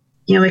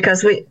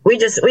 Because we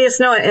just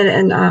know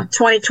in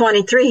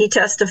 2023 he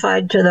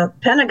testified to the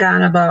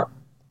Pentagon about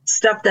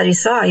stuff that he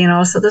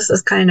saw. So this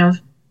is kind of,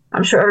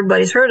 I'm sure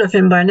everybody's heard of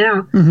him by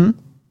now. Mm-hmm.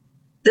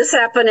 This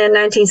happened in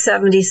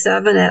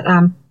 1977 at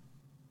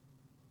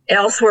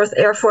Ellsworth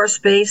Air Force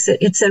Base.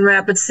 It's in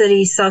Rapid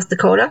City, South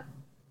Dakota.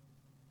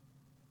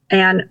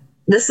 And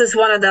this is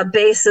one of the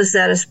bases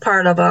that is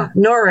part of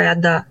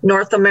NORAD, the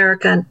North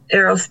American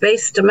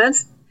Aerospace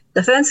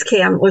Defense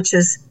Camp, which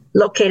is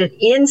located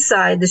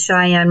inside the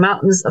Cheyenne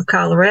Mountains of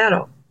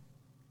Colorado.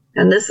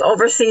 And this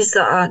oversees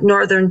the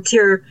Northern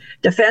Tier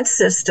defense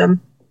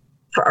system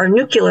for our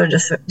nuclear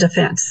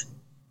defense.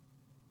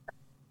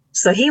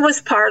 So he was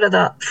part of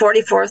the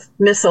 44th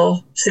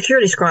Missile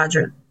Security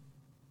Squadron.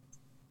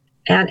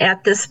 And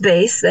at this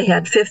base, they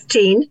had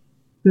 15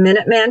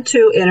 Minuteman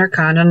II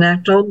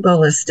intercontinental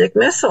ballistic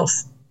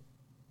missiles.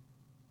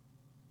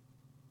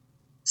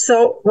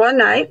 So one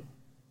night,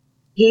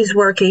 he's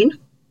working,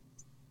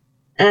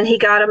 and he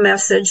got a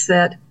message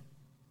that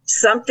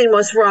something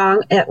was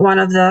wrong at one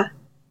of the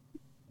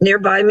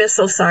nearby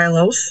missile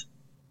silos.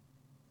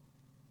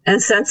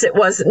 And since it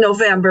was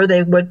November,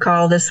 they would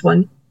call this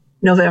one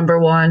November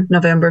 1,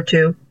 November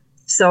 2.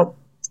 So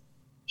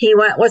he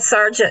went with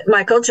Sergeant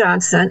Michael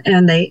Johnson,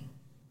 and they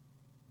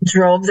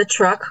drove the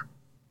truck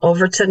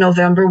over to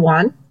November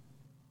 1.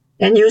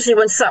 And usually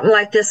when something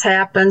like this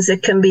happens,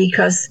 it can be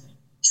because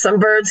some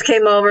birds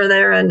came over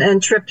there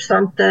and tripped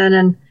something,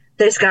 and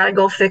they just got to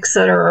go fix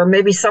it, or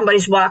maybe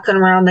somebody's walking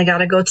around, they got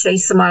to go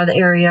chase them out of the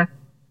area.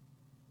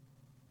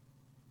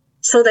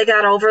 So they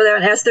got over there,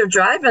 and as they're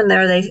driving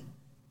there,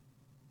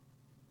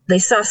 they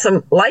saw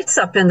some lights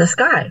up in the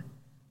sky.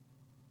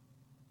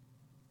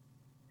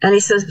 And he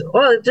says,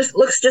 "Oh, it just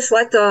looks just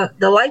like the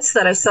lights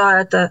that I saw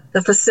at the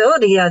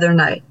facility the other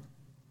night."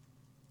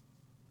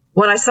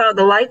 When I saw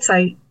the lights,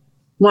 I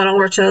went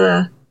over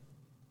to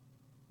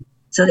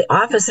the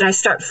office, and I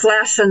start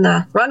flashing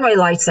the runway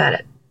lights at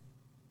it.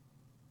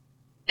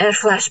 And it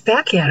flashed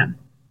back at him.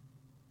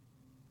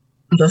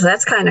 He goes,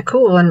 "That's kind of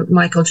cool." And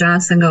Michael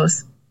Johnson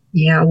goes,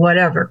 "Yeah,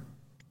 whatever."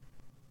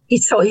 He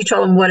told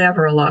him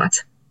whatever a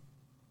lot.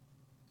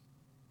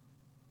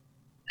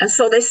 And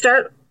so they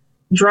start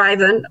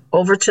driving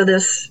over to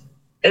this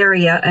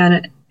area,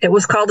 and it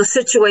was called the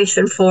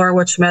Situation 4,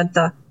 which meant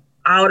the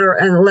outer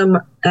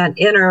and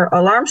inner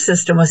alarm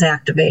system was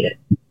activated.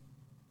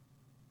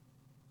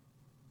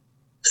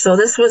 So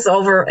this was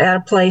over at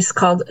a place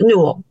called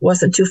Newell,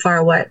 wasn't too far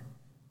away.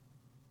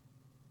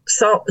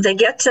 So they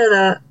get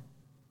to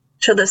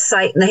the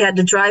site, and they had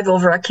to drive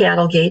over a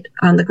cattle gate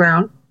on the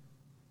ground.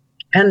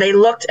 And they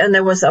looked, and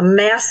there was a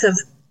massive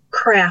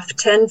craft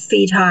 10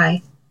 feet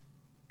high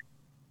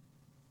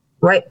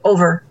right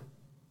over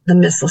the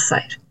missile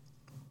site.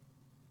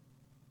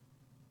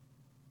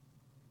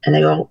 And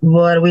they go,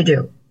 "What do we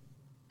do?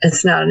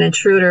 It's not an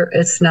intruder.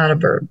 It's not a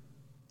bird."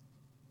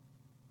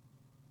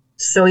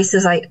 So he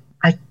says, I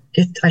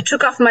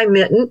took off my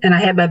mitten, and I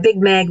had my big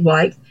mag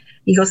wipe.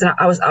 He goes, and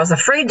I was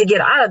afraid to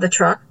get out of the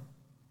truck.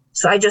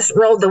 So I just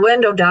rolled the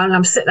window down, and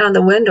I'm sitting on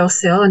the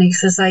windowsill. And he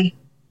says, I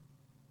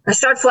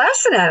started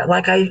flashing at it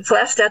like I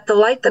flashed at the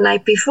light the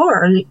night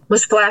before, and it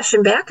was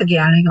flashing back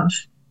again. And he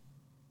goes,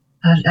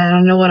 I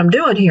don't know what I'm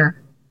doing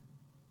here.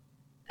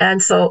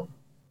 And so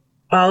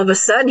all of a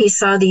sudden he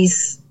saw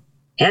these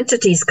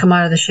entities come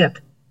out of the ship.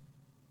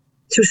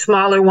 2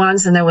 smaller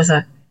ones, and there was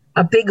a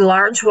big,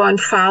 large one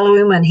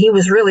following him, and he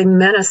was really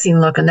menacing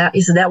looking.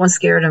 He said that one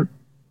scared him.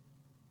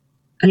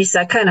 And he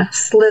said, I kind of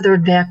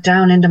slithered back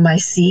down into my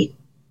seat.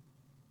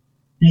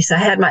 And he said,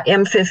 I had my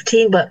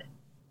M15, but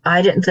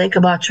I didn't think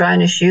about trying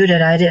to shoot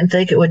it. I didn't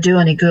think it would do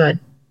any good.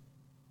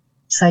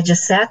 So I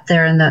just sat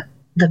there, and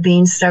the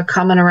beams started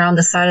coming around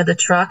the side of the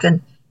truck,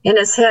 and in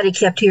his head he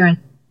kept hearing,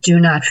 "Do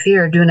not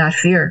fear, do not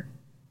fear."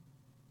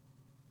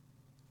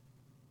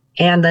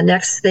 And the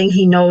next thing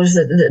he knows,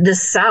 that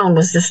this sound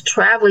was just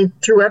traveling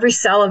through every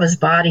cell of his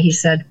body, he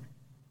said.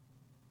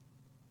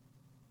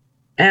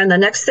 And the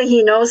next thing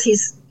he knows,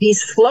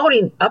 he's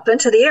floating up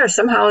into the air.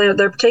 Somehow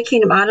they're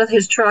taking him out of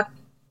his truck.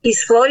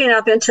 He's floating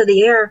up into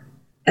the air,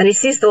 and he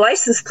sees the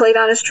license plate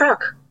on his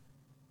truck.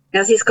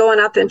 as he's going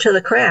up into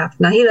the craft.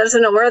 Now, he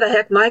doesn't know where the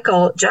heck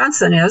Michael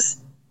Johnson is.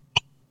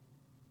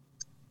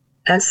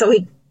 And so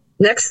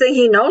next thing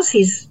he knows,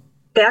 he's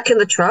back in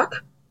the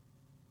truck,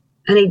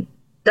 and he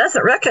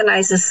doesn't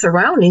recognize his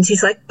surroundings.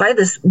 He's like by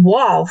this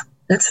wall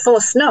that's full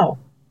of snow.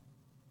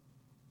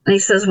 And he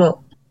says,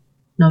 well,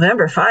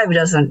 November 5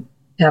 doesn't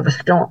have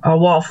a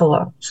wall full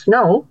of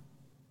snow.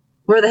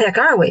 Where the heck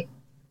are we?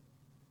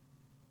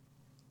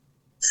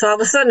 So all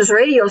of a sudden his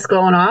radio's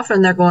going off,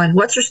 and they're going,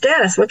 what's your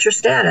status? What's your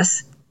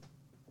status?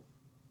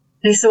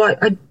 And he said, well,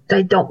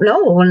 I don't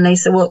know. And they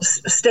said, well,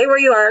 stay where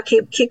you are.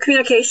 Keep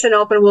communication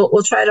open.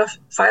 We'll try to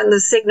find the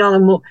signal,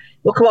 and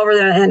we'll come over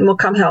there and we'll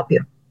come help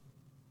you.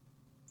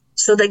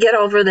 So they get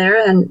over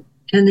there, and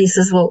he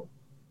says, well,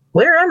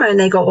 where am I? And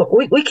they go,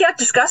 well, we can't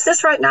discuss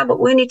this right now, but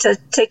we need to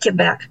take you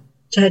back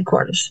to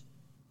headquarters.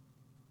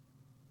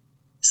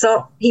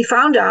 So he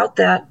found out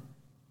that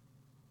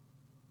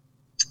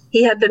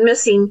he had been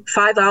missing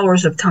 5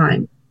 hours of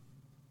time.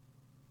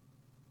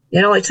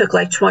 It only took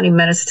like 20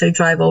 minutes to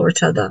drive over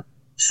to the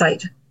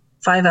site,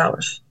 5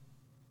 hours.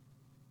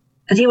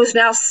 And he was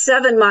now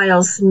 7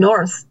 miles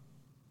north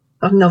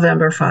of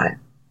November 5.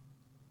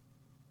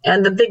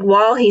 And the big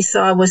wall he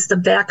saw was the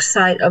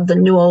backside of the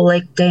Newell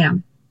Lake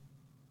Dam.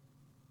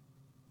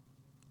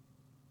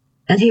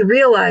 And he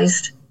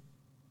realized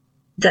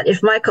that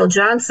if Michael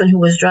Johnson, who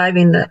was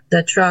driving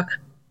the truck,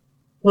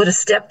 would have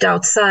stepped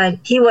outside,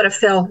 he would have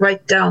fell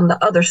right down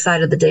the other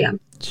side of the dam.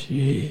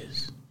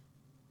 Jeez.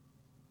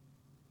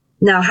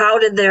 Now, how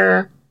did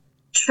their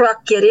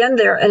truck get in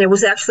there? And it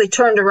was actually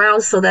turned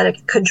around so that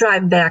it could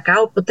drive back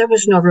out, but there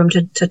was no room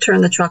to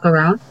turn the truck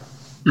around.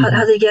 Mm-hmm.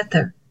 How did they get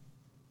there?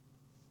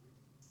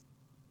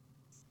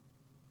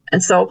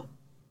 And so,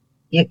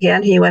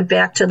 again, he went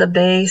back to the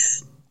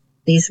base.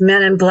 These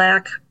men in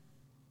black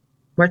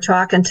were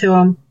talking to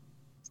him.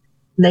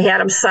 They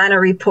had him sign a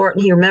report,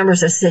 and he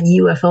remembers it said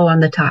UFO on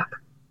the top.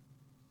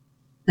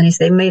 And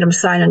they made him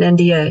sign an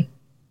NDA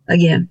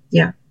again.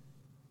 Yeah.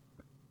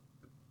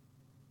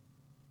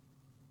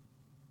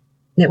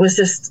 It was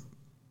just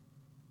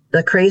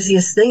the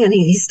craziest thing. And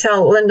he's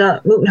telling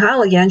Linda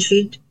Mooten-Hall again,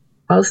 she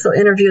also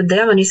interviewed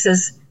them, and he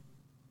says,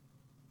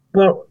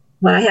 well,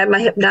 when I had my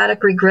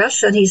hypnotic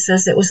regression, he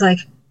says it was like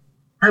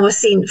I was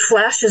seeing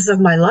flashes of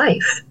my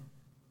life.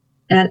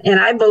 And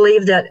I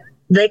believe that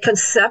they can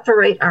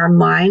separate our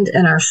mind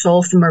and our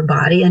soul from our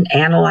body and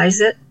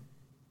analyze it.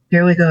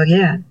 Here we go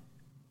again.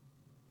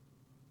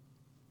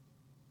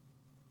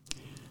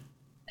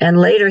 And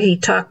later he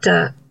talked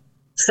to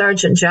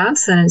Sergeant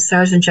Johnson, and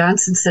Sergeant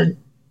Johnson said,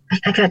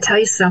 I got to tell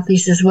you something. He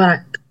says,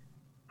 well,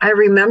 I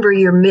remember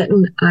your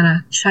mitten on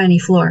a shiny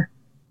floor.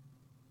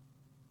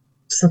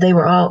 So they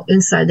were all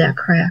inside that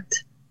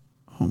craft.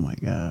 Oh, my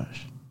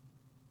gosh.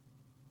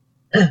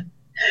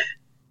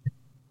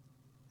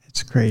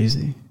 It's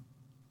crazy.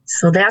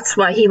 So that's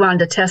why he wanted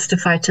to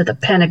testify to the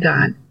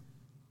Pentagon,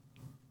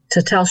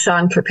 to tell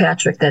Sean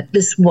Kirkpatrick that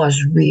this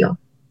was real.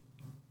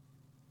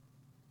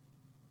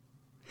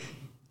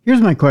 Here's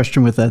my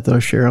question with that, though,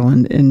 Cheryl,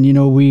 and you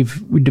know, we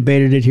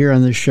debated it here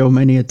on this show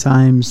many a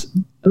times,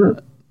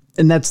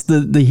 and that's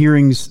the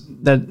hearings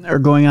that are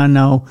going on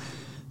now,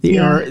 the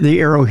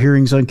Arrow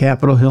hearings on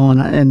Capitol Hill,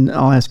 and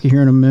I'll ask you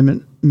here in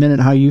a minute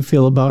how you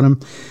feel about them.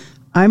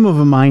 I'm of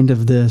a mind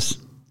of this.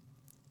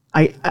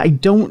 I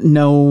don't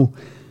know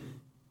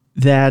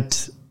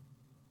that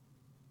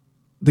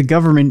the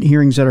government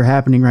hearings that are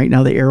happening right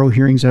now, the Arrow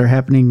hearings that are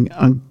happening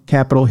on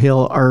Capitol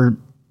Hill, are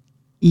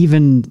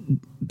even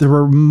a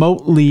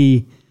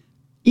remotely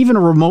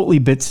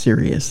bit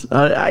serious.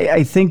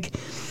 I think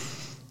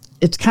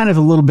it's kind of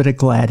a little bit of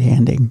glad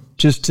handing,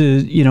 just to,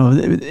 you know,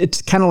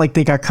 it's kind of like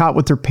they got caught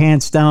with their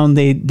pants down.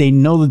 They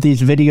know that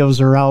these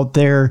videos are out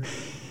there,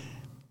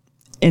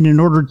 and in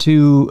order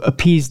to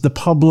appease the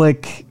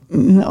public,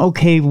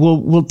 okay,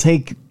 we'll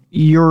take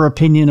your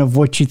opinion of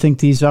what you think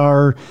these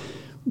are.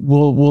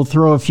 We'll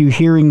throw a few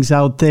hearings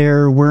out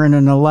there. We're in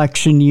an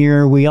election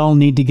year. We all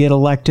need to get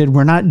elected.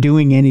 We're not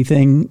doing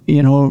anything,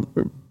 you know,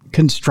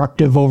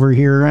 constructive over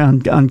here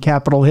on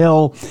Capitol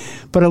Hill,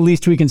 but at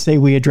least we can say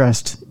we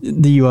addressed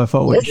the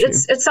UFO issue.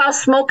 It's all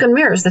smoke and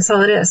mirrors. That's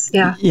all it is.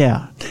 Yeah.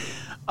 Yeah.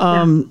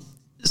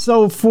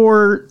 So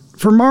for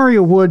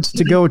Mario Woods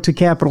to go to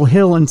Capitol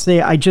Hill and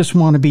say, I just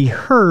want to be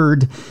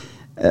heard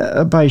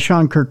by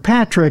Sean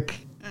Kirkpatrick,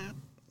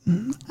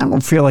 I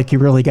don't feel like he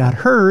really got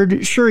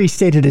heard. Sure, he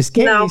stated his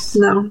case.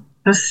 No,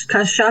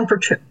 because Sean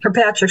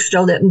Kirkpatrick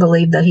still didn't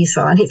believe that he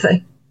saw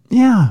anything.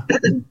 Yeah.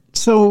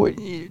 So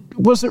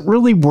was it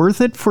really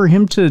worth it for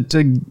him to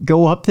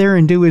go up there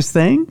and do his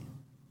thing?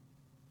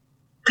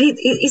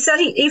 He said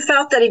he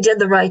felt that he did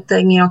the right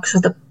thing, you know,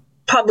 because the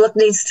public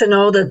needs to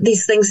know that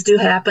these things do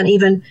happen,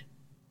 even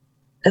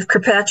if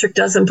Kirkpatrick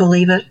doesn't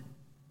believe it.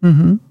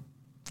 Mm-hmm.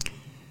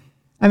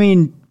 I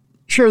mean,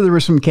 sure, there were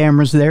some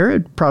cameras there.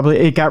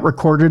 It got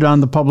recorded on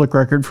the public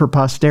record for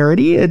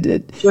posterity.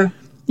 Sure.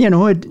 You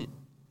know,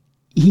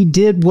 he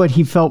did what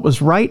he felt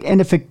was right, and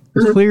if it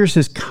clears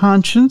his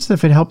conscience,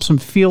 if it helps him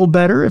feel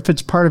better, if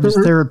it's part of his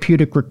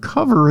therapeutic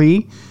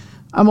recovery,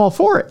 I'm all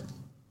for it.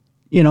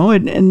 you know,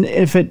 and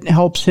if it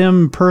helps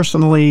him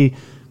personally,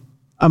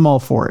 I'm all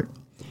for it.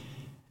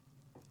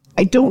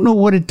 I don't know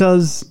what it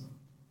does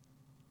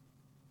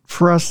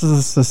for us as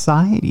a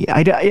society.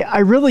 I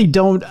really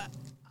don't.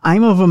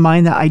 I'm of a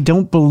mind that I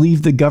don't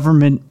believe the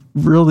government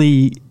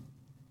really.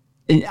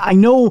 I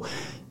know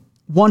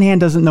one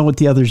hand doesn't know what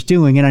the other's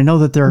doing, and I know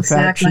that there are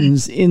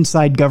factions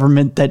inside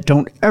government that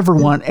don't ever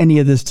want any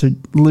of this to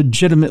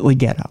legitimately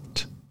get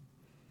out,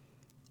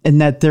 and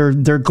that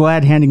they're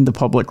glad handing the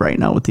public right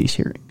now with these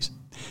hearings.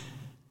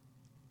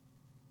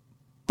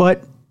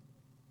 But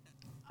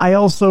I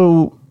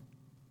also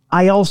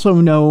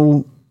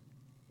know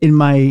in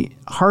my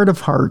heart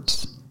of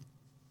hearts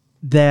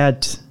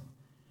that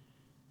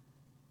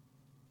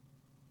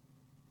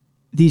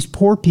these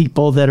poor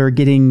people that are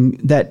getting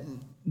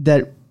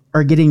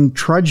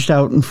trudged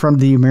out in front of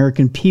the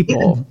American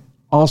people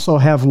also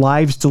have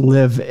lives to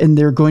live, and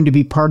they're going to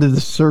be part of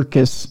the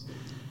circus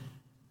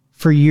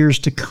for years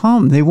to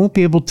come. They won't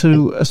be able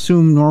to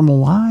assume normal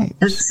lives.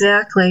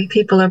 Exactly.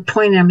 People are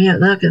pointing at me.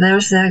 Look,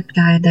 there's that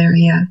guy there.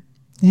 Yeah.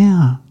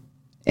 Yeah.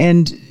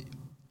 And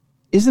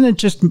isn't it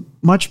just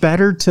much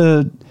better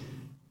to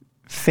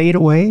fade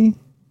away,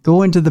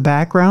 go into the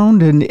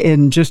background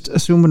and just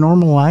assume a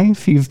normal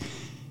life? You've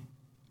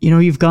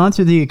gone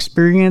through the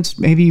experience.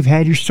 Maybe you've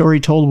had your story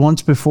told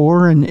once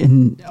before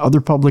in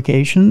other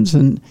publications,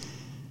 and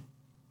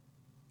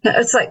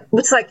it's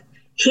like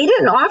he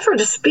didn't offer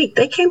to speak.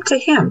 They came to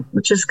him,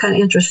 which is kind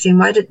of interesting.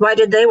 Why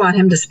did they want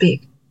him to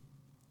speak?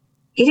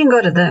 He didn't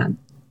go to them.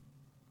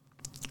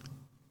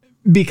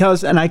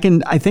 Because, and I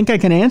think I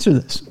can answer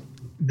this,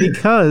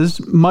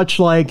 because much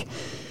like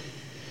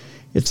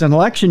it's an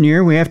election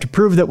year, we have to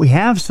prove that we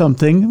have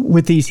something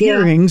with these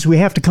hearings. We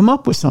have to come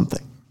up with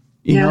something.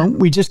 You know,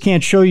 we just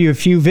can't show you a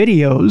few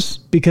videos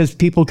because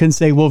people can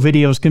say, well,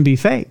 videos can be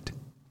faked.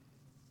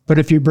 But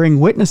if you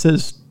bring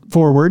witnesses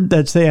forward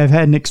that say, I've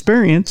had an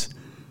experience,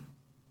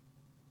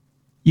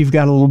 you've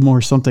got a little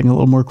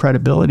more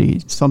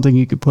credibility, something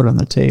you could put on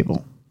the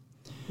table.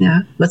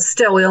 Yeah, but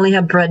still, we only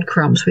have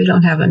breadcrumbs. We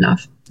don't have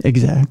enough.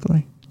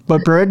 Exactly.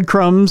 But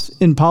breadcrumbs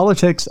in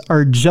politics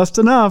are just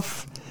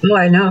enough. Oh,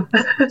 I know.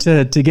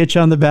 to get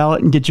you on the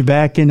ballot and get you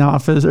back in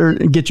office, or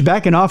get you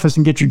back in office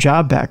and get your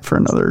job back for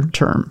another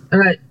term. All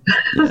right.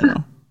 You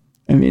know?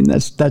 I mean,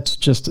 that's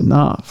just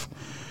enough.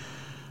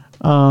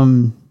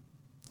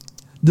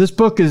 This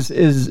book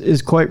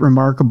is quite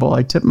remarkable.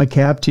 I tip my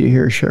cap to you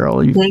here,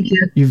 Cheryl. Thank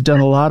you. You've done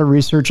a lot of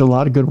research, a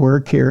lot of good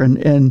work here,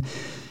 and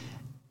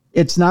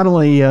it's not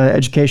only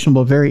educational,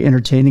 but very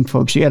entertaining,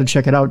 folks. You got to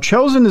check it out.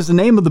 Chosen is the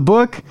name of the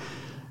book.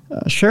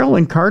 Cheryl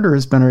Lynn Carter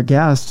has been our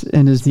guest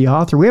and is the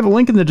author. We have a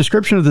link in the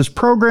description of this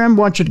program. I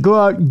want you to go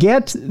out,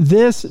 get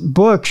this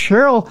book.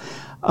 Cheryl,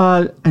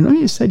 I know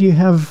you said you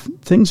have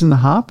things in the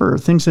hopper,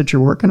 things that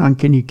you're working on.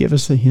 Can you give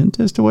us a hint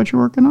as to what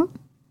you're working on?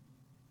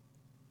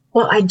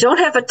 Well, I don't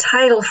have a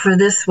title for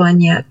this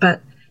one yet,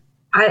 but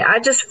I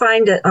just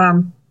find it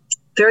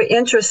very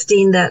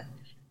interesting that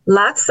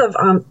lots of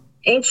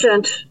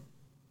ancient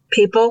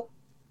people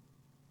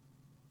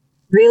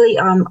really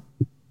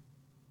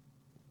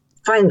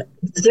find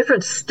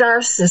different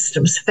star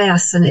systems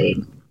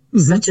fascinating,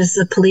 such as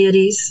the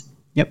Pleiades.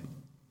 Yep.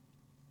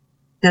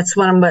 That's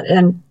one.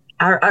 And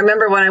I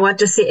remember when I went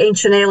to see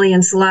Ancient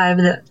Aliens live,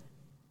 that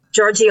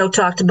Giorgio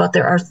talked about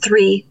there are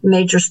 3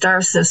 major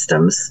star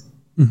systems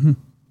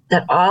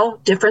that all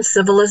different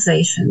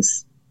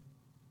civilizations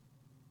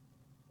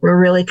were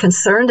really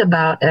concerned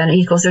about. And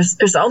he goes,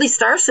 there's all these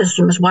star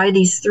systems. Why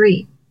these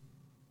 3?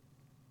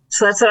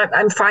 So that's what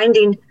I'm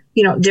finding.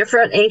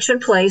 Different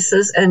ancient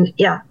places and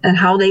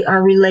how they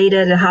are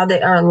related and how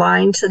they are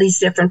aligned to these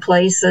different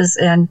places,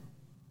 and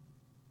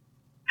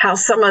how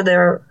some of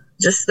their,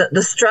 just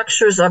the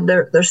structures of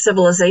their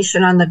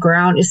civilization on the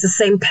ground is the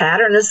same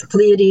pattern as the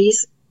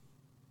Pleiades.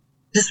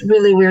 Just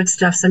really weird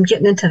stuff. So I'm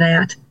getting into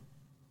that,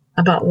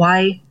 about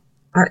why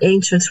our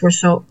ancients were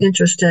so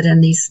interested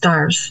in these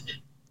stars.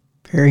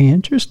 Very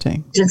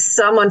interesting. Did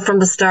someone from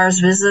the stars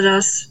visit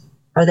us?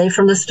 Are they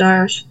from the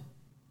stars?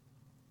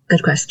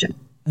 Good question.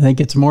 I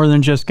think it's more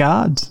than just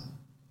gods.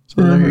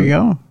 So there you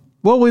go.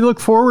 Well, we look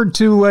forward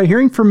to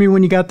hearing from you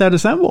when you got that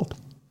assembled.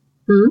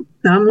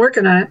 I'm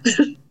working on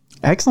it.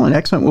 Excellent.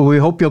 Well, we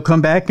hope you'll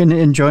come back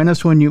and join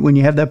us when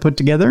you have that put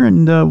together,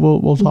 and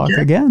we'll talk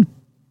again.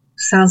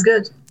 Sounds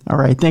good. All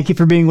right. Thank you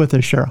for being with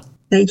us, Cheryl.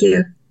 Thank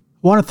you.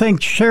 I want to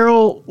thank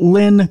Cheryl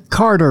Lynn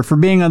Carter for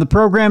being on the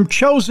program.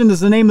 Chosen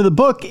is the name of the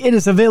book. It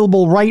is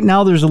available right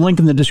now. There's a link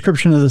in the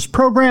description of this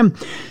program.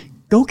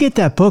 Go get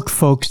that book,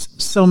 folks.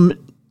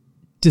 Some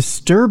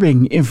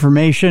disturbing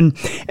information,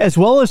 as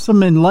well as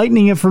some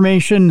enlightening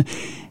information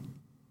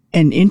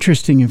and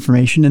interesting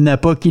information in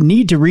that book. You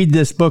need to read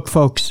this book,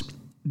 folks.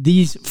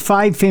 These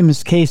 5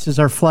 famous cases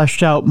are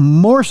fleshed out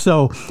more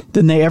so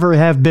than they ever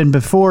have been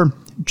before.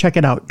 Check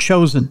it out.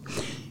 Chosen.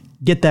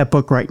 Get that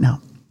book right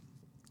now.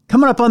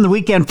 Coming up on the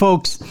weekend,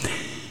 folks,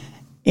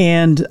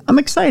 and I'm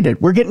excited.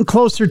 We're getting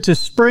closer to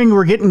spring.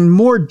 We're getting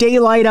more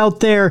daylight out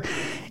there.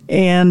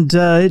 And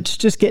it's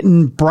just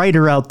getting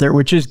brighter out there,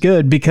 which is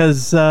good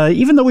because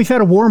even though we've had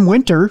a warm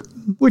winter,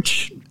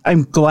 which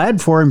I'm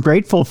glad for, I'm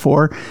grateful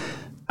for.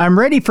 I'm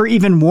ready for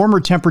even warmer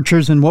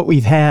temperatures than what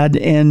we've had,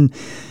 and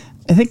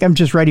I think I'm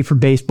just ready for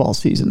baseball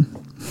season.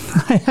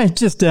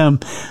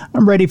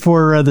 I'm ready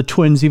for the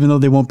Twins, even though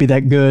they won't be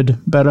that good,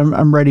 but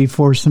I'm ready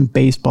for some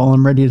baseball.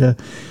 I'm ready to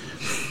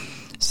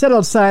sit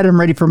outside. I'm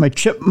ready for my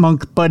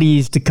chipmunk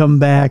buddies to come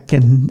back,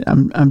 and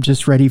I'm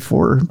just ready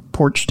for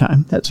porch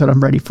time. That's what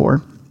I'm ready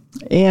for.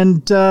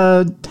 And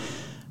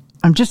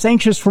I'm just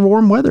anxious for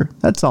warm weather.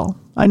 That's all.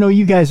 I know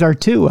you guys are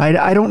too.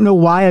 I don't know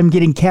why I'm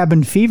getting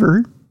cabin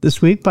fever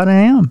this week, but I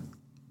am.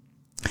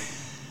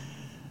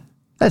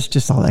 That's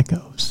just all that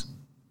goes.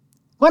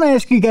 I want to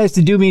ask you guys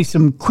to do me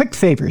some quick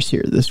favors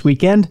here this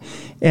weekend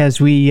as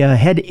we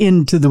head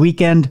into the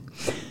weekend.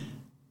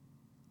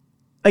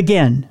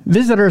 Again,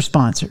 visit our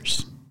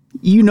sponsors.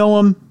 You know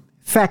them,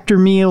 Factor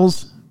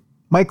Meals,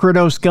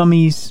 Microdose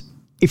Gummies.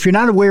 If you're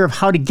not aware of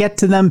how to get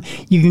to them,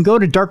 you can go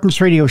to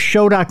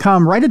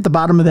darknessradioshow.com. Right at the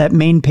bottom of that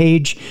main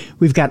page,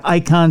 we've got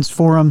icons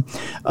for them.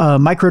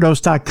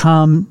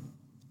 Microdose.com,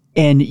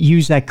 and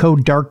use that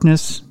code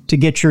DARKNESS to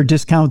get your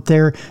discount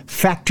there.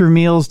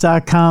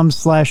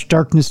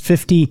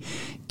 Factormeals.com/darkness50.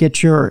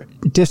 Get your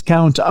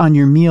discount on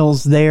your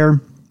meals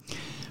there.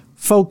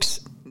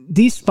 Folks,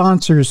 these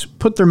sponsors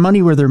put their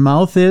money where their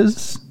mouth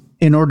is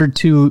in order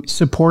to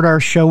support our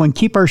show and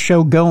keep our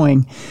show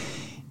going.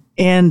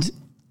 And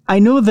I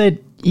know that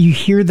you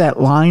hear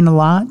that line a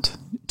lot,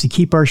 to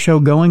keep our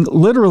show going.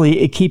 Literally,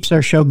 it keeps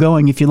our show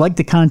going. If you like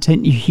the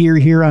content you hear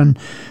here on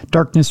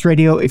Darkness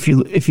Radio, if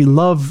you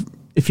love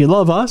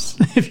us,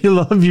 if you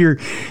love your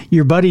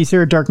buddies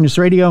here at Darkness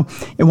Radio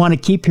and want to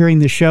keep hearing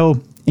the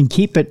show and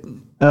keep it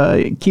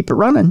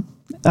running,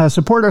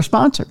 support our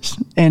sponsors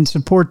and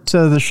support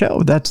the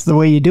show. That's the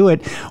way you do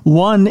it.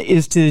 One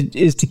is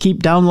to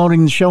keep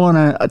downloading the show on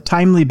a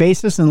timely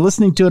basis and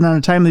listening to it on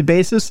a timely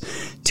basis.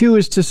 Two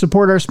is to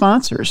support our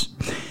sponsors.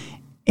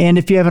 And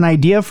if you have an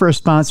idea for a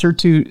sponsor,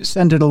 to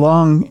send it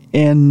along.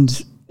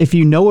 And if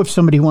you know if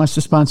somebody wants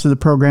to sponsor the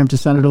program, to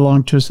send it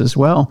along to us as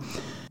well.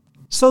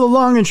 So the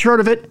long and short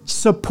of it,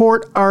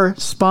 support our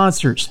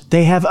sponsors.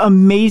 They have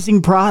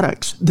amazing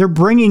products. They're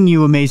bringing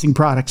you amazing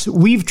products.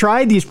 We've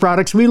tried these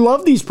products. We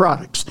love these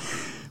products.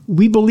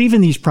 We believe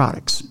in these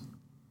products.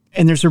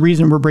 And there's a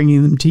reason we're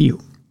bringing them to you.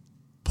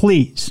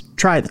 Please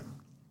try them.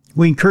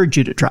 We encourage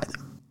you to try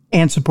them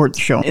and support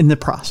the show in the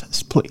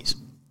process, please.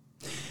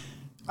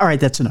 All right,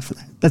 that's enough of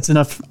that. That's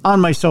enough on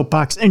my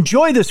soapbox.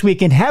 Enjoy this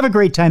weekend. Have a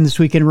great time this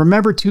weekend.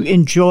 Remember to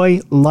enjoy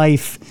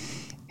life.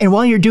 And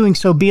while you're doing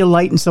so, be a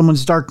light in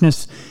someone's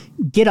darkness.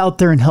 Get out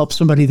there and help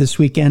somebody this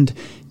weekend.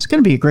 It's going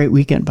to be a great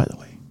weekend, by the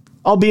way.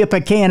 I'll be up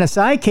at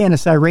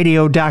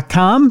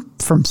KNSIradio.com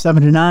from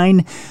 7 to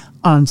 9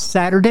 on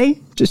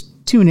Saturday.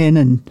 Just tune in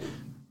and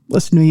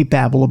listen to me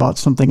babble about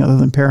something other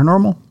than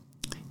paranormal.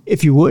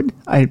 If you would,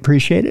 I'd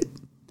appreciate it.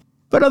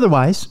 But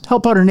otherwise,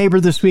 help out a neighbor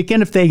this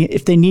weekend if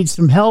they need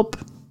some help.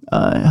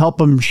 Help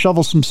them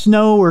shovel some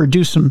snow or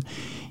do some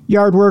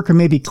yard work or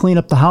maybe clean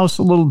up the house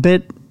a little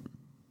bit.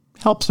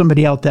 Help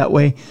somebody out that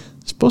way.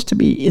 It's supposed to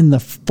be in the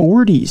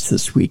 40s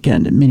this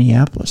weekend in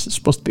Minneapolis. It's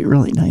supposed to be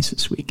really nice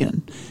this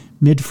weekend.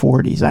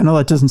 Mid-40s. I know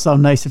that doesn't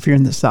sound nice if you're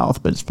in the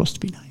South, but it's supposed to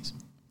be nice.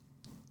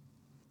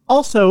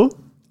 Also,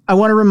 I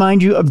want to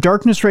remind you of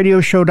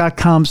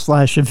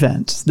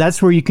darknessradioshow.com/events. That's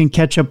where you can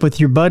catch up with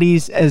your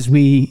buddies as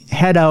we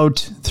head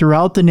out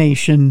throughout the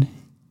nation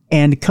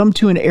and come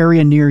to an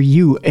area near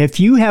you. If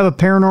you have a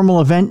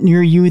paranormal event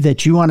near you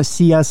that you want to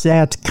see us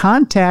at,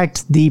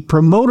 contact the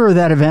promoter of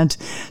that event.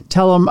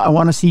 Tell them, I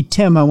want to see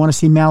Tim, I want to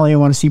see Mally, I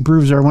want to see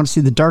Bruiser, I want to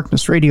see the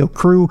Darkness Radio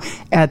crew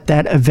at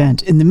that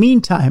event. In the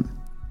meantime,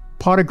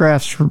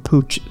 Autographs for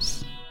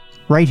Pooches,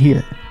 right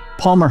here,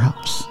 Palmer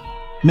House,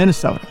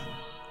 Minnesota,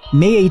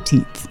 May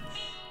 18th.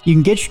 You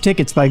can get your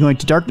tickets by going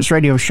to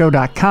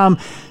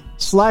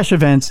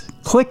darknessradioshow.com/events.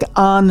 Click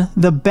on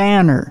the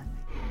banner.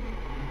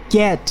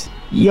 Get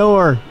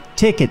your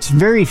tickets.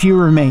 Very few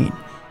remain.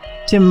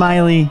 Tim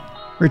Miley,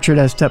 Richard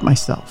Estep,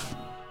 myself.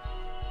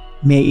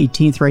 May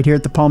 18th, right here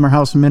at the Palmer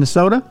House in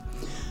Minnesota.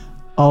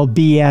 I'll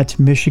be at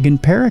Michigan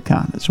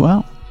Paracon as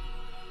well.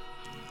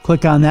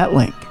 Click on that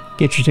link.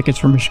 Get your tickets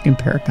for Michigan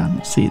Paracon.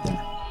 We'll see you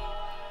there.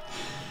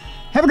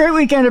 Have a great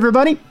weekend,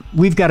 everybody.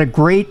 We've got a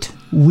great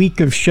week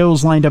of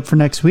shows lined up for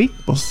next week.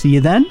 We'll see you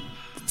then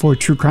for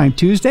True Crime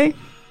Tuesday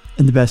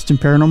and the best in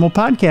paranormal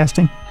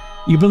podcasting.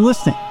 You've been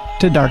listening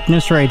to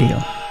Darkness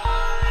Radio.